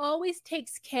God, he always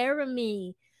takes care of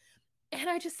me. And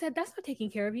I just said, that's not taking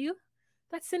care of you.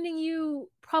 That's sending you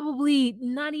probably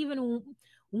not even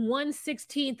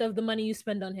 1/16 of the money you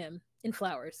spend on him in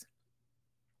flowers.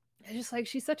 It's just like,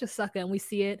 she's such a sucker, and we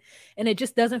see it. And it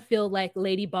just doesn't feel like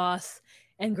lady boss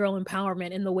and girl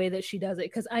empowerment in the way that she does it.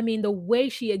 Because the way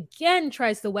she again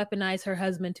tries to weaponize her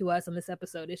husband to us in this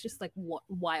episode is just like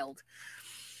wild.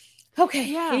 Okay,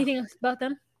 Yeah. anything else about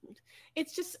them?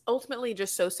 It's just ultimately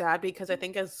just so sad because I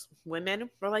think as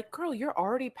women, we're like, girl, you're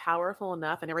already powerful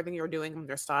enough and everything you're doing in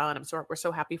your style. And we're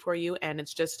so happy for you. And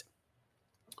it's just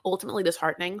ultimately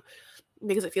disheartening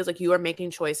because it feels like you are making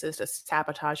choices to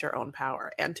sabotage your own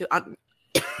power and to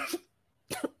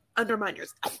undermine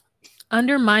yourself.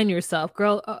 Undermine yourself,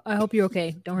 girl. I hope you're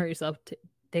okay. Don't hurt yourself.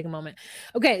 Take a moment.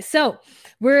 Okay, so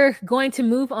we're going to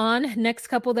move on. Next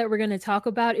couple that we're going to talk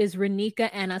about is Renika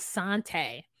and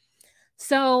Asante.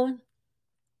 So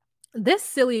this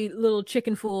silly little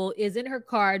chicken fool is in her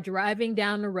car driving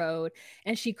down the road,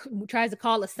 and she tries to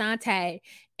call Asante,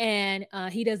 and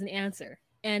he doesn't answer.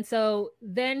 And so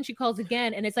then she calls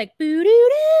again, and it's like boo doo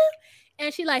doo,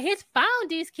 and she like, his phone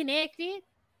disconnected.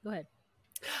 Go ahead.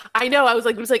 I know. I was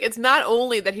like, it's not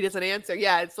only that he doesn't answer.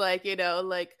 Yeah, it's like,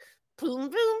 like boom, boom,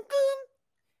 boom.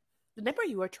 The number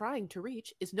you are trying to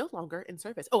reach is no longer in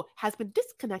service. Oh, has been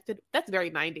disconnected. That's very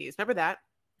 90s. Remember that?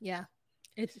 Yeah.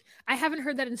 I haven't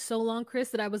heard that in so long, Chris,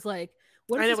 that I was like,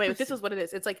 what is this? Wait, this is what it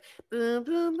is. It's like boom,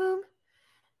 boom, boom.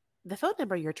 The phone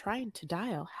number you're trying to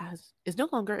dial has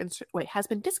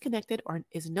been disconnected or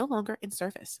is no longer in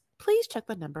service. Please check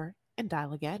the number and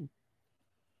dial again.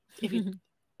 If you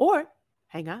or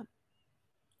hang up.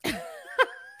 The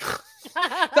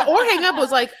or hang up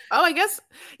was like, oh, I guess.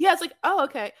 Yeah, it's like, oh,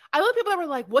 okay. I love people that were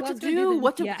like, what to do?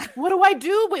 What do I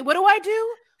do? Wait, what do I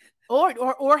do?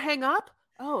 Or hang up?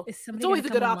 Oh, it's always a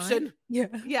good option. Yeah.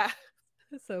 Yeah.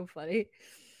 That's so funny.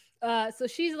 So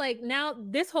she's like, now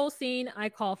this whole scene I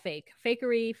call fake.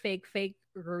 Fakery. Because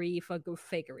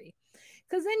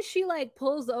then she like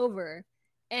pulls over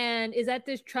and is at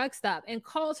this truck stop and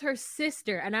calls her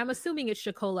sister. And I'm assuming it's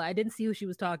Shakola. I didn't see who she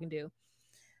was talking to.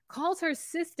 Calls her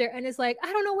sister and is like,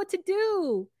 I don't know what to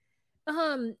do.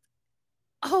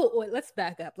 Oh, wait, let's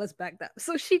back up.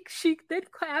 So she then,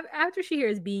 after she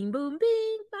hears bing, boom,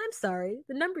 bing, I'm sorry,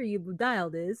 the number you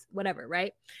dialed is whatever,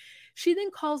 right? She then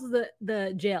calls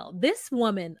the jail. This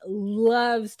woman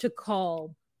loves to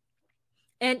call.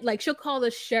 And like, she'll call the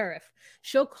sheriff,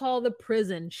 she'll call the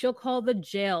prison, she'll call the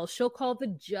jail, she'll call the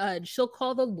judge, she'll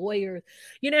call the lawyer.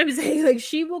 You know what I'm saying? Like,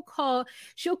 she'll call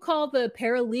the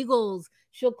paralegals,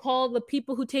 she'll call the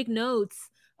people who take notes.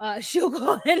 She'll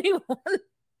call anyone.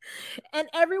 And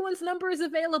everyone's number is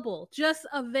available, just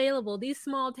available. These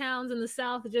small towns in the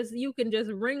South, just you can just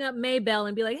ring up Maybell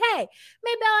and be like, hey,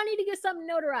 Maybell, I need to get something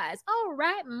notarized. All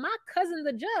right, my cousin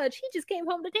the judge, he just came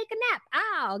home to take a nap.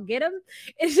 I'll get him.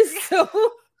 It's just so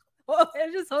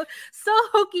it's just so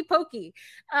hokey pokey,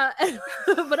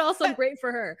 but also great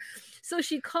for her. So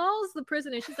she calls the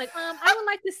prison and she's like, I would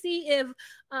like to see if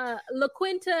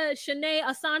LaQuinta Shanae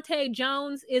Asante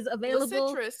Jones is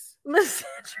available. Licitrus. Licitrus.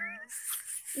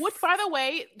 Which, by the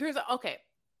way, there's okay.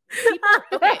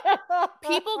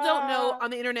 People don't know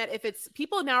on the internet if it's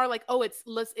people now are like, oh, it's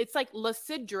like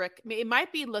Lysidric. It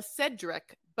might be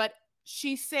Lysidric, but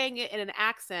she's saying it in an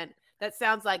accent that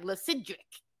sounds like Lysidric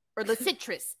or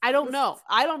Licitrus. I don't know.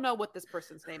 I don't know what this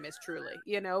person's name is truly,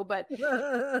 but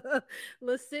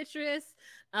Licitrus.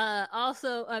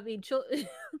 Also, I mean,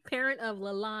 parent of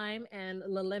La Lime and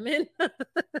La Lemon.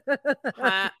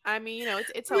 I mean,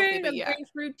 it's healthy, but yeah.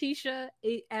 Grapefruit Tisha,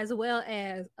 as well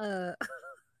as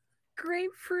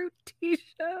grapefruit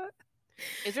Tisha.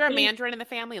 Is there a mandarin in the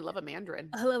family? I love a mandarin.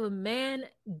 I love a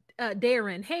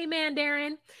Darren. Hey, man,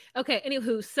 Darren. Okay,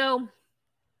 anywho, so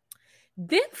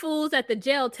them fools at the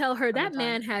jail tell her that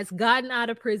man has gotten out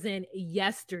of prison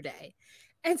yesterday.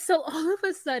 And so all of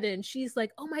a sudden she's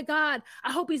like, oh my God,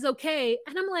 I hope he's okay.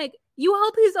 And I'm like, you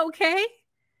hope he's okay?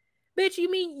 Bitch, you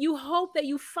mean you hope that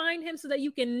you find him so that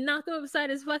you can knock him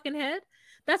upside his fucking head?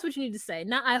 That's what you need to say.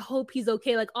 Not I hope he's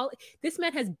okay. Like this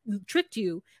man has tricked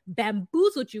you,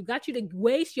 bamboozled you, got you to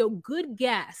waste your good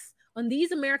gas on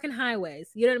these American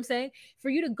highways. You know what I'm saying? For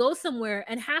you to go somewhere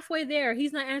and halfway there,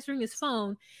 he's not answering his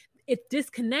phone. It's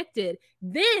disconnected.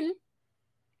 Then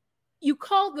you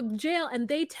call the jail and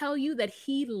they tell you that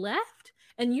he left,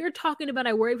 and you're talking about,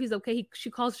 I worry if he's okay. She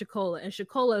calls Shakola, and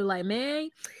Shakola like, man,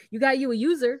 you got you a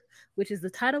user, which is the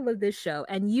title of this show.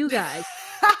 And you guys,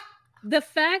 the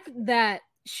fact that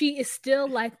she is still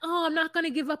like, oh, I'm not going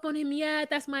to give up on him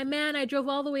yet. That's my man. I drove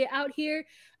all the way out here.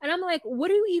 And I'm like, what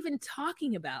are you even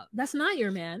talking about? That's not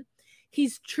your man.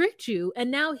 He's tricked you, and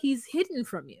now he's hidden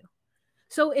from you.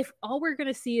 So if all we're going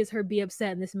to see is her be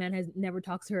upset and this man has never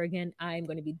talks to her again, I'm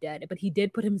going to be dead. But he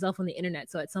did put himself on the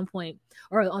internet. So at some point,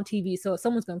 or on TV, so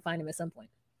someone's going to find him at some point.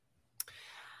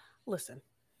 Listen,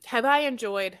 have I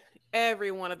enjoyed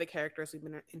every one of the characters we've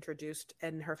been introduced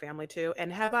and her family to?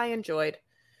 And have I enjoyed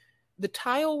the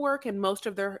tile work in most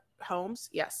of their homes?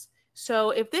 Yes.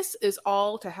 So if this is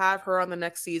all to have her on the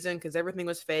next season because everything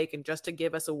was fake and just to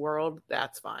give us a world,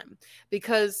 that's fine.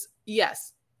 Because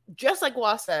yes, just like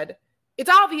Wa said, it's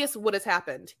obvious what has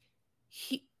happened.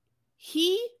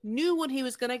 He knew when he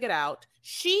was going to get out.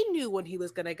 She knew when he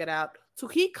was going to get out. So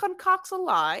he concocts a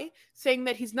lie saying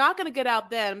that he's not going to get out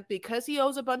then because he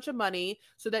owes a bunch of money,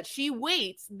 so that she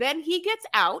waits. Then he gets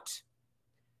out,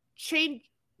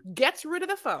 gets rid of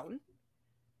the phone,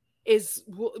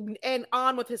 and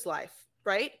on with his life,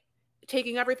 right?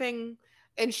 Taking everything.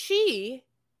 And she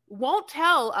won't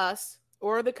tell us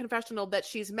or the confessional that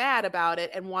she's mad about it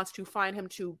and wants to find him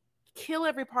to kill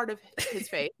every part of his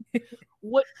face.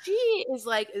 What she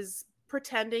is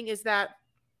pretending is that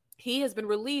he has been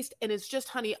released and is just,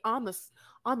 honey, on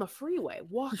the freeway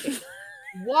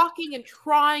walking and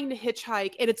trying to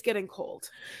hitchhike, and it's getting cold,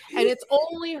 and it's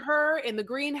only her in the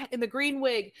green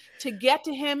wig to get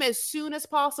to him as soon as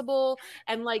possible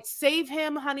and like save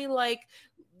him, honey. Like,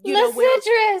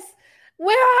 Licitrus,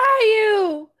 where are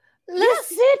you?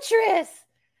 Licitrus.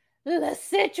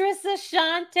 Licitrus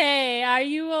Ashante, are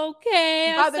you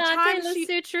okay? By the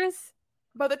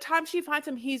time she finds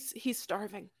him, he's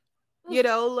starving.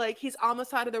 Like he's on the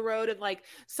side of the road, and like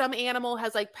some animal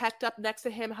has like pecked up next to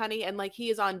him, honey, and like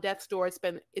he is on death's door. It's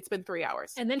been 3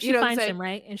 hours. And then she finds him,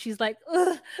 right? And she's like,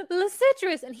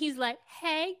 Licitrus, and he's like,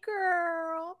 hey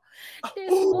girl,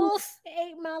 this wolf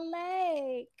ate my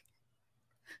leg.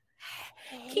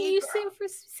 Can you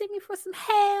send me for some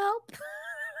help?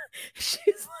 She's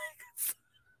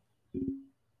like,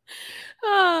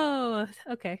 oh,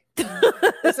 okay.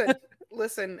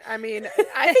 Listen. I mean,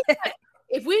 I think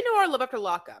if we know our love after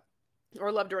lockup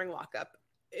or love during lockup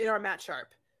in our Matt Sharp,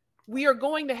 we are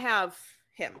going to have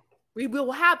him. We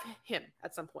will have him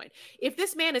at some point. If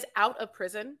this man is out of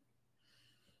prison,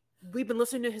 we've been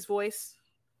listening to his voice,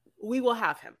 we will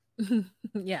have him.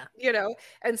 Yeah.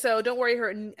 And so don't worry, her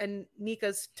and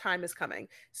Nika's time is coming.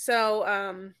 So,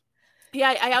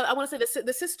 yeah, I want to say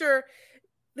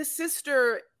the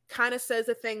sister kind of says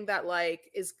a thing that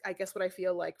like is, I guess, what I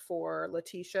feel like for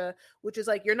Letitia, which is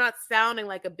like, you're not sounding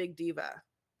like a big diva.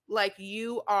 Like,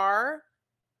 you are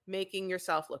making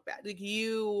yourself look bad. Like,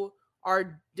 you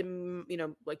are,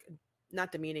 like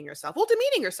not demeaning yourself. Well,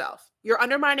 demeaning yourself. You're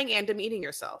undermining and demeaning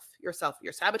yourself. You're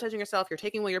sabotaging yourself. You're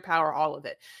taking away your power, all of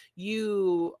it.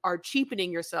 You are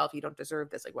cheapening yourself. You don't deserve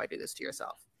this. Like, why do this to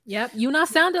yourself? Yep. You not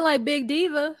sounding like Big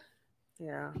Diva.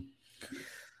 Yeah.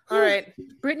 All right.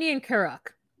 Brittany and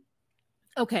Karak.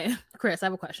 Okay, Chris, I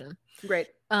have a question. Great.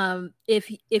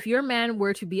 If your man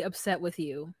were to be upset with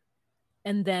you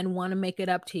and then want to make it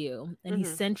up to you, and he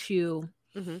sent you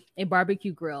a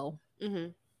barbecue grill,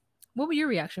 what would your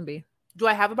reaction be? Do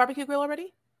I have a barbecue grill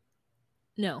already?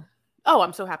 No. Oh,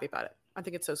 I'm so happy about it. I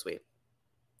think it's so sweet.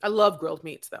 I love grilled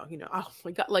meats, though. You know, oh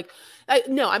my God. Like,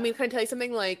 no, I mean, can I tell you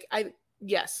something? Like,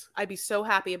 yes, I'd be so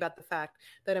happy about the fact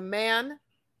that a man,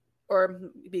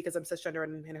 or because I'm cisgender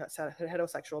and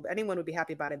heterosexual, but anyone would be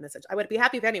happy about it in this. I would be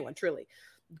happy if anyone truly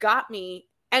got me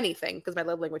anything, because my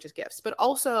love language is gifts, but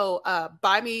also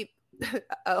buy me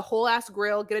a whole ass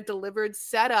grill, get it delivered,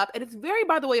 set up. And it's very,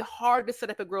 by the way, hard to set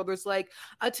up a grill. There's like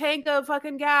a tank of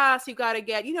fucking gas you got to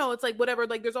get, you know, it's like whatever,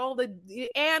 like there's all the,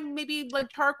 and maybe like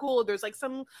charcoal, there's like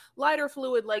some lighter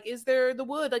fluid, like is there the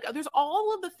wood, like there's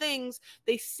all of the things.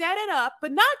 They set it up,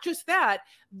 but not just that,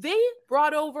 they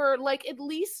brought over like at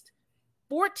least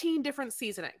 14 different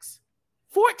seasonings.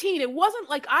 14. It wasn't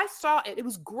like I saw it. It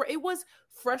was great. It was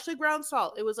freshly ground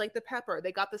salt. It was like the pepper.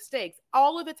 They got the steaks.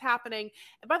 All of it's happening.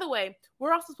 And by the way,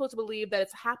 we're also supposed to believe that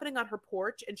it's happening on her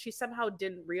porch, and she somehow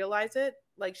didn't realize it.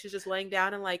 Like she's just laying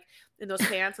down and like in those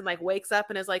pants and like wakes up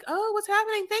and is like, oh, what's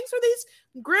happening? Thanks for these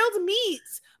grilled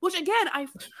meats. Which again,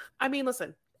 I mean,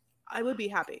 listen, I would be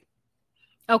happy.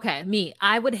 Okay, me.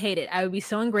 I would hate it. I would be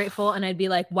so ungrateful, and I'd be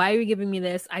like, why are you giving me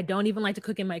this? I don't even like to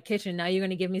cook in my kitchen. Now you're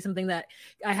going to give me something that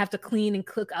I have to clean and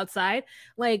cook outside.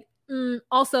 Like,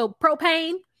 also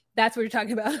propane. That's what you're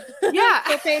talking about. Yeah.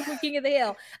 Propane from King of the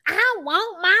Hill. I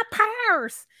want my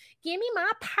purse. Give me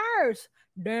my purse.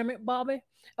 Damn it, Bobby.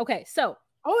 Okay, so.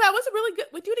 Oh, that was a really good.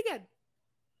 Wait, do it again.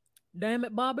 Damn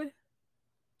it, Bobby.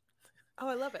 Oh,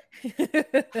 I love it.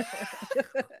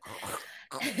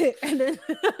 And then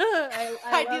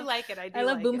I do like it. I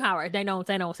love like Boomhauer. They don't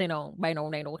say no. They don't say no. Oh, I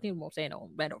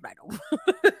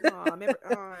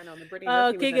know. The Brittany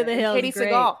Murphy King of the Hill. Katie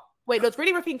Seagal. Wait, no, it's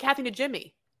Brittany Murphy and Kathy to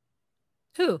Jimmy.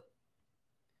 Who?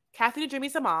 Kathy to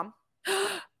Jimmy's the mom.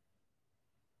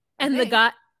 And the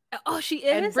guy. Oh, she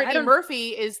is. And Brittany Murphy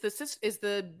is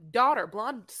the daughter,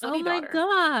 blonde, sunny daughter. Oh my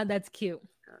God, that's cute.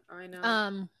 I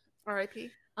know. R.I.P.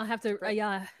 I'll have to.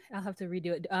 I'll have to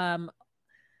redo it.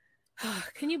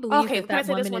 Can you believe that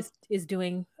woman is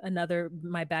doing another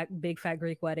Big Fat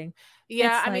Greek Wedding?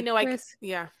 Yeah, I mean, no, Chris,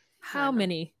 yeah. How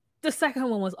many? The second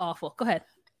one was awful. Go ahead.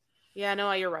 Yeah,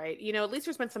 no, you're right. You know, at least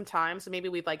there's been some time, so maybe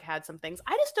we've like had some things.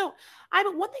 I just don't.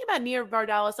 One thing about Nia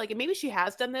Vardalos, like, and maybe she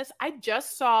has done this. I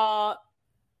just saw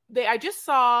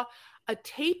a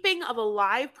taping of a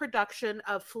live production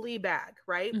of Fleabag,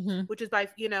 right? Mm-hmm. Which is by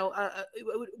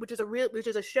which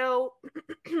is a show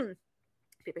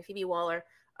by Phoebe Waller.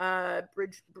 I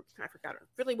forgot her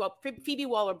really well. Phoebe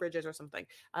Waller-Bridges or something.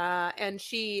 And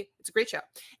it's a great show.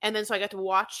 And then so I got to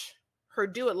watch her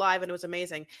do it live, and it was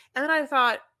amazing. And then I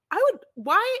thought,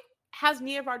 why has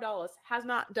Nia Vardalos has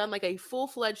not done like a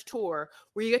full-fledged tour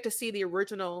where you get to see the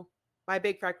original My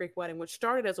Big Fat Greek Wedding, which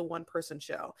started as a one-person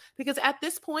show? Because at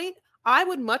this point, I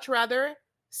would much rather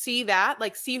see that,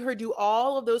 like see her do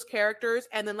all of those characters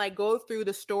and then like go through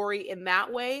the story in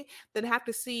that way than have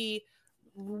to see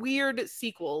weird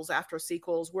sequels after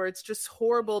sequels where it's just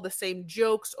horrible, the same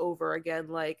jokes over again.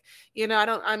 Like, you know, I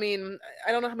don't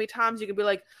know how many times you can be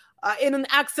like, in an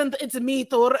accent, it's a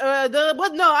meat or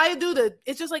but no, I do that.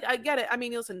 It's just like, I get it. I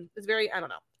mean, listen, it's very, I don't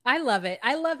know. I love it.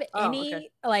 I love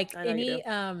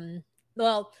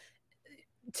well,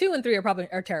 2 and 3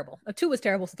 are terrible. 2 was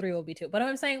terrible, so 3 will be too. But what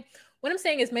I'm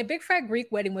saying is My Big Fat Greek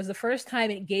Wedding was the first time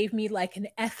it gave me like an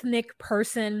ethnic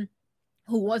person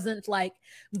who wasn't like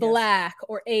Black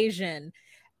or Asian,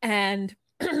 and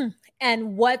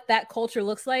and what that culture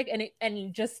looks like,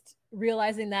 and just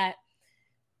realizing that,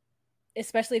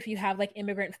 especially if you have like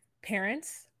immigrant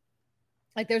parents,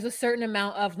 like there's a certain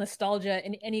amount of nostalgia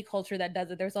in any culture that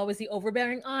does it. There's always the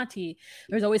overbearing auntie.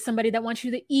 There's always somebody that wants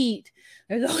you to eat.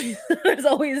 There's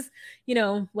always, you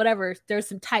know, whatever. There's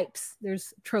some types.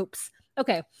 There's tropes.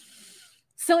 Okay.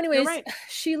 So anyways, right.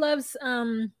 She loves,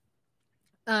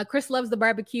 Chris loves the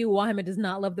barbecue. Wahima does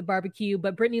not love the barbecue,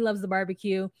 but Brittany loves the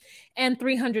barbecue, and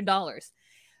 $300.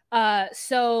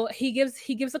 So he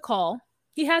gives a call.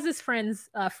 He has his friends,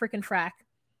 frickin' frack,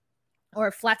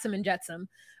 or Flotsam and Jetsam,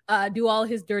 do all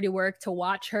his dirty work to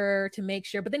watch her, to make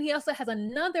sure. But then he also has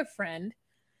another friend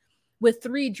with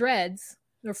 3 dreads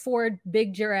or 4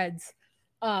 big dreads,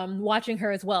 watching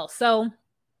her as well. So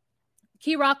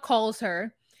Key Rock calls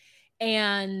her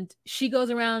And she goes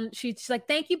around, she's like,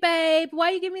 thank you, babe. Why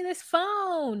you give me this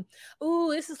phone? Ooh,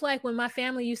 this is like when my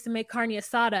family used to make carne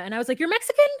asada. And I was like, you're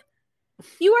Mexican?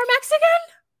 You are Mexican?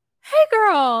 Hey,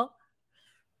 girl.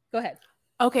 Go ahead.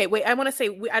 Okay, wait, I want to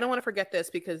say, I don't want to forget this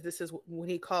because this is when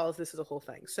he calls, this is a whole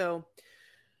thing. So,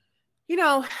 you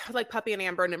know, like Puppy and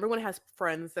Amber, and everyone has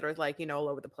friends that are like, you know, all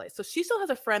over the place. So she still has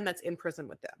a friend that's in prison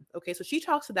with them. Okay, so she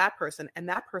talks to that person, and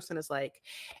that person is like,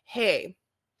 hey,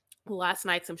 last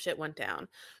night some shit went down.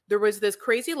 There was this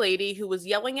crazy lady who was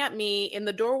yelling at me in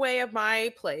the doorway of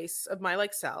my place, of my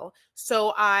like cell.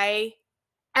 So I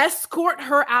escort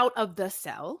her out of the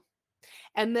cell.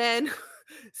 And then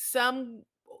I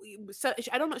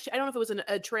don't know if it was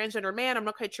a transgender man, I'm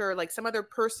not quite sure, like some other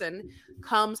person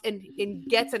comes and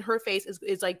gets in her face,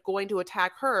 is like going to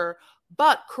attack her,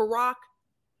 but Karak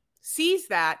sees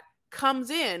that, comes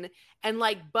in and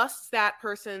like busts that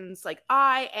person's like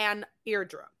eye and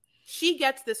eardrum. She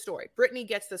gets this story. Brittany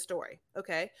gets this story.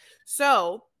 Okay,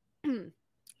 so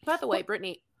by the way,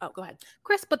 Brittany, oh, go ahead,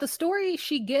 Chris, but the story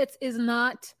she gets is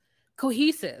not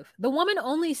cohesive. The woman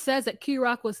only says that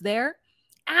Karak was there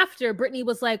after Brittany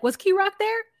was like, was Karak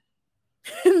there?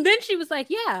 And then she was like,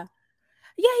 yeah,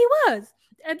 he was.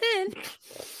 And then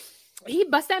he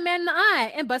busts that man in the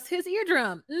eye and busts his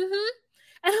eardrum. And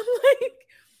I'm like,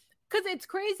 because it's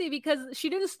crazy because she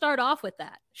didn't start off with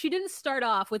that. She didn't start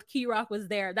off with Karak was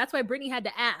there. That's why Brittany had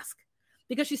to ask,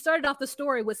 because she started off the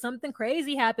story with something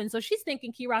crazy happened. So she's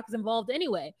thinking Karak is involved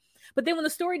anyway. But then when the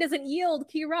story doesn't yield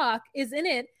Karak is in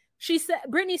it,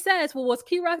 Brittany says, well, was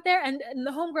Karak there? And the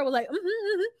homegirl was like,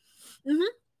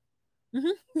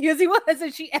 yes, he was.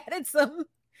 And she added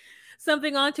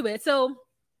something onto it. So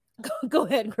go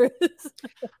ahead, Chris.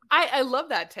 I love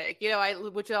that take, you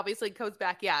know, which obviously goes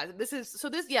back. Yeah, this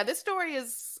story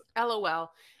is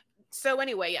LOL. So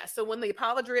anyway, yeah. So when the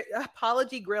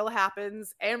apology grill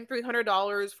happens and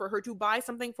 $300 for her to buy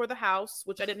something for the house,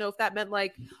 which I didn't know if that meant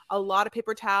like a lot of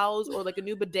paper towels or like a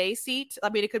new bidet seat. I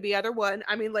mean, it could be either one.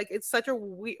 I mean, like it's such a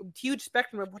huge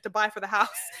spectrum of what to buy for the house.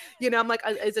 You know, I'm like,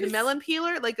 is it a melon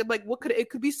peeler? Like what could it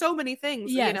could be so many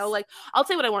things. Yes. You know, like I'll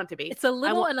say what I want it to be. It's a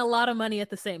little and a lot of money at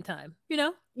the same time. You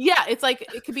know. Yeah, it's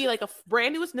like it could be like a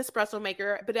brand new Nespresso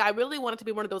maker, but I really want it to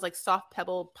be one of those like soft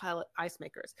pebble pilot ice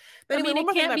makers. But anyway, I mean,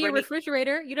 it can't be a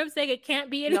refrigerator. You know what I'm saying? It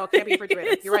can't be anything. No, it can't be a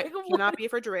refrigerator. You're right. It cannot be a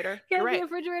refrigerator. Can't be a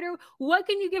refrigerator. What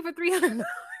can you get for $300?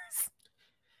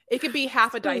 It could be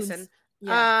half a Dyson.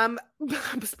 Yeah.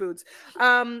 Spoons.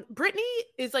 Brittany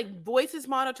is like voice is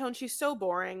monotone. She's so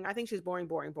boring. I think she's boring.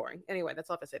 Anyway, that's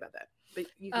all I have to say about that. But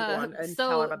you can go on and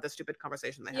tell her about the stupid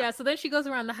conversation they have. Yeah, so then she goes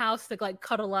around the house to like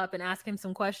cuddle up and ask him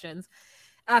some questions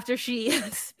after she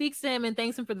speaks to him and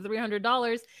thanks him for the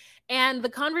 $300. And the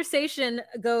conversation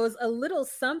goes a little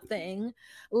something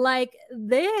like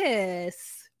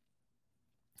this.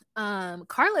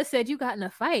 Carla said you got in a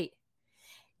fight.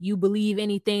 You believe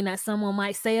anything that someone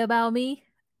might say about me?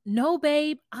 No,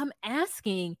 babe, I'm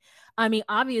asking. I mean,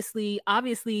 obviously,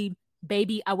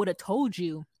 baby, I would have told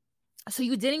you. So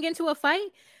you didn't get into a fight?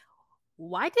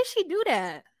 Why did she do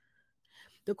that?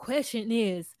 The question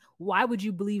is, why would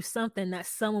you believe something that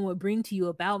someone would bring to you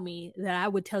about me that I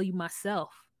would tell you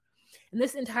myself? And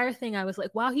this entire thing, I was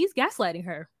like, wow, he's gaslighting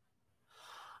her.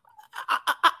 I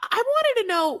wanted to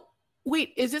know,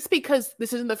 wait, is this because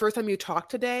this isn't the first time you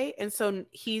talked today? And so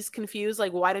he's confused,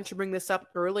 like, why didn't you bring this up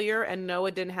earlier? And no,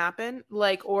 it didn't happen.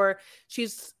 Like, or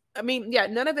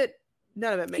none of it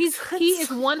makes sense. He is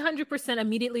 100%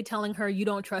 immediately telling her, you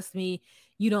don't trust me.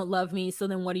 You don't love me. So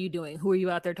then what are you doing? Who are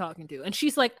you out there talking to? And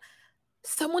she's like,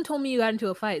 someone told me you got into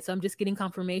a fight. So I'm just getting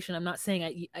confirmation. I'm not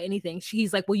saying anything.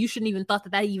 She's like, well, you shouldn't even thought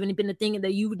that even been a thing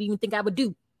that you would even think I would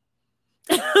do.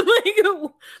 I'm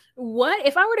like, what?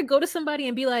 If I were to go to somebody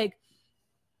and be like,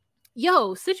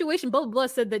 yo, situation, blah, blah, blah,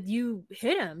 said that you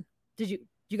hit him. Did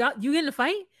you get in a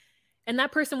fight? And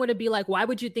that person would be like, why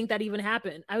would you think that even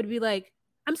happened? I would be like,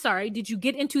 I'm sorry, did you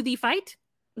get into the fight?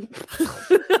 And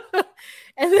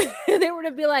then they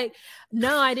would be like,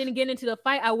 no, I didn't get into the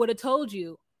fight. I would have told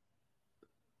you.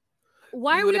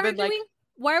 Why are we arguing?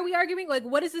 Why are we arguing? Like,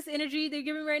 what is this energy they're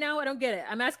giving right now? I don't get it.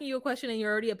 I'm asking you a question and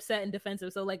you're already upset and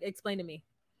defensive. So, like, explain to me.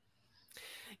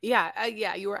 Yeah,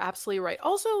 you were absolutely right.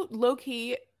 Also,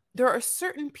 low-key, there are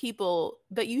certain people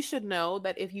that you should know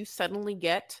that if you suddenly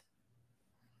get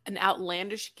an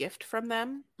outlandish gift from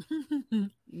them,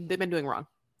 they've been doing wrong.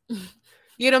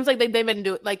 You know what I'm saying? They've been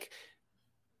doing, like,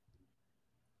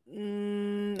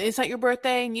 it's not your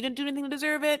birthday and you didn't do anything to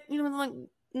deserve it. You know, like,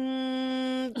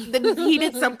 then he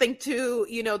did something too,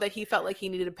 you know, that he felt like he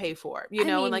needed to pay for, you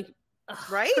know, and like,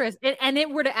 Ugh, right? Chris, and it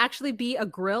were to actually be a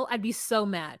grill, I'd be so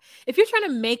mad. If you're trying to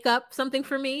make up something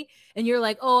for me and you're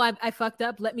like, oh, I fucked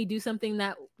up, let me do something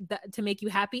that to make you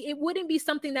happy, it wouldn't be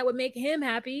something that would make him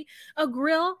happy. A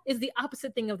grill is the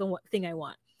opposite thing of the thing I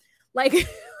want. Like,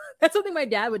 that's something my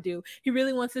dad would do. He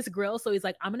really wants this grill, so he's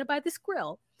like, I'm gonna buy this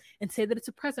grill and say that it's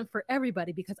a present for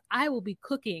everybody because I will be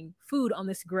cooking food on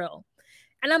this grill.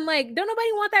 And I'm like, don't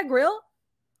nobody want that grill?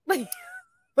 Like,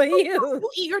 but you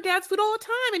eat your dad's food all the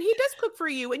time, and he does cook for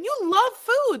you, and you love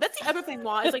food. That's the other thing,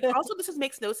 Law. Is like, also,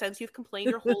 makes no sense. You've complained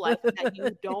your whole life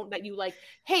that you like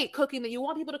hate cooking, that you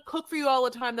want people to cook for you all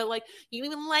the time, that like you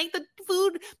even like the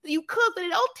food that you cook, that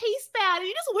it all tastes bad, and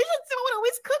you just wish that someone would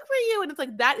always cook for you. And it's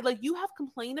like that, like you have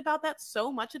complained about that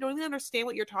so much. I don't even understand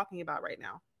what you're talking about right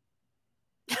now.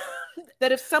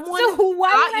 That if someone so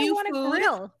why got would I you want food, a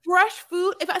grill? fresh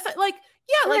food, if I said like,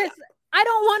 yeah, Chris, like I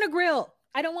don't want a grill.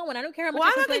 I don't want one. I don't care how much. Well,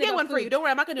 I I'm not gonna get one food. for you. Don't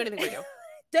worry, I'm not gonna do anything for you.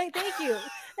 Thank you.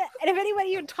 And if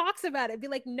anybody even talks about it, be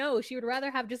like, no, she would rather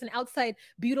have just an outside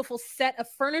beautiful set of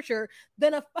furniture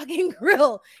than a fucking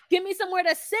grill. Give me somewhere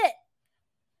to sit.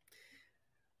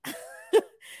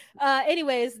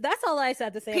 Anyways, that's all I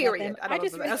had to say. Period. About them. I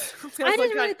just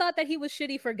really thought that he was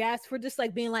shitty for gas, for just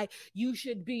like being like, you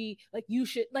should be like, you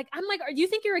should like, I'm like, do you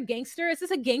think you're a gangster? Is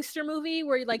this a gangster movie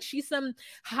where like she's some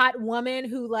hot woman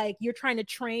who like you're trying to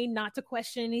train not to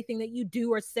question anything that you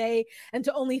do or say, and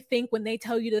to only think when they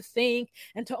tell you to think,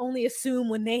 and to only assume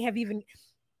when they have even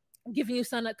giving you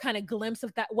some kind of glimpse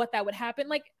of that, what that would happen?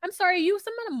 Like, I'm sorry, you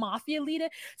some kind of mafia leader?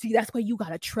 See, that's why you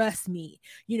gotta trust me.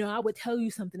 You know, I would tell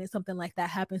you something if something like that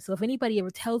happened. So if anybody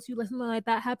ever tells you something like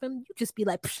that happened, you just be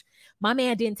like, my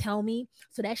man didn't tell me,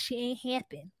 so that shit ain't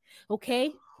happen.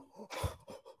 Okay?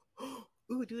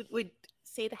 Ooh, dude, wait,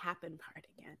 say the happen part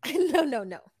again.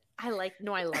 No. I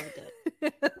loved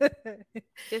it.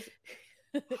 Just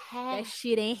that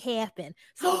shit ain't happen.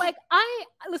 So like, I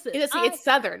listen. It's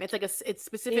Southern. It's like it's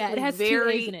specifically it has very. 2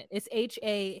 A's in it. It's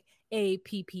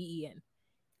HAAPPEN.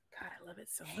 God, I love it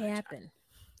so much. Happen.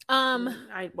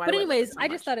 But anyways, I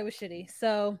just thought it was shitty.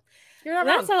 So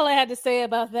that's all I had to say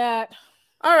about that.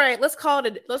 All right, let's call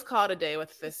it a day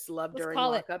with this love during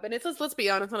lockup. And let's be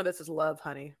honest, none of this is love,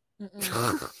 honey.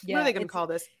 What are they gonna call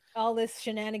this? All this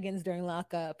shenanigans during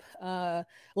lockup,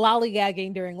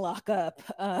 lollygagging during lockup,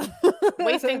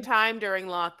 wasting time during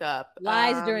lockup,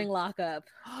 lies during lockup.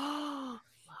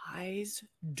 Lies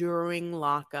during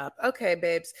lockup. Okay,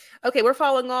 babes. Okay, we're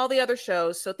following all the other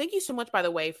shows. So thank you so much, by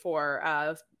the way, for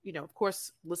of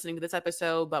course, listening to this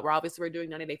episode. But we're doing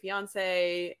 90 Day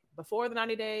Fiance before the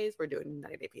 90 days. We're doing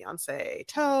 90 Day Fiance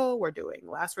Toe. We're doing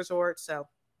Last Resort. So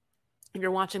if you're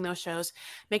watching those shows,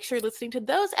 make sure you're listening to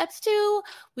those Ep6 too.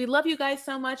 We love you guys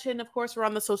so much. And of course, we're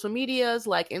on the social medias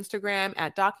like Instagram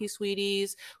at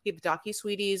DocuSweeties. We have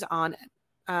DocuSweeties on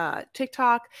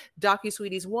TikTok,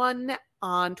 DocuSweeties1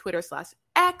 on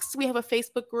Twitter/X. We have a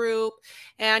Facebook group,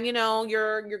 and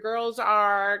your girls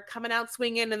are coming out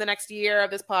swinging in the next year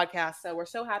of this podcast. So we're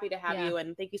so happy to have you,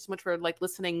 and thank you so much for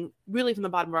listening. Really, from the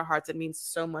bottom of our hearts, it means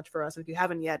so much for us. And if you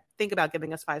haven't yet, think about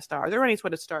giving us 5 stars or any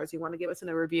sort of stars you want to give us in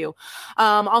a review.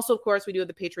 Also, of course, we do have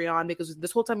the Patreon, because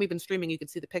this whole time we've been streaming, you can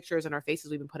see the pictures and our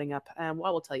faces we've been putting up, and I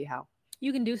will tell you how.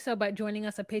 You can do so by joining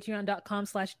us at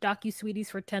patreon.com/DocuSweeties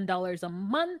for $10 a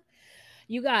month.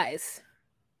 You guys,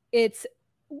 it's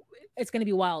going to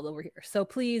be wild over here. So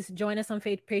please join us on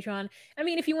Patreon. I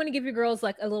mean, if you want to give your girls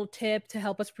like a little tip to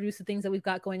help us produce the things that we've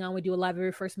got going on, we do a live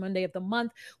every first Monday of the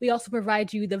month. We also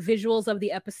provide you the visuals of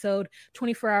the episode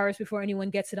 24 hours before anyone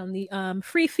gets it on the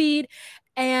free feed.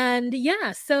 And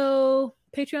yeah, so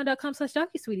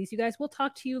patreon.com/DocuSweeties. You guys, we'll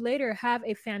talk to you later. Have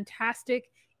a fantastic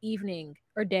evening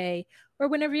or day or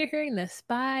whenever you're hearing this.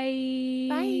 Bye.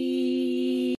 Bye.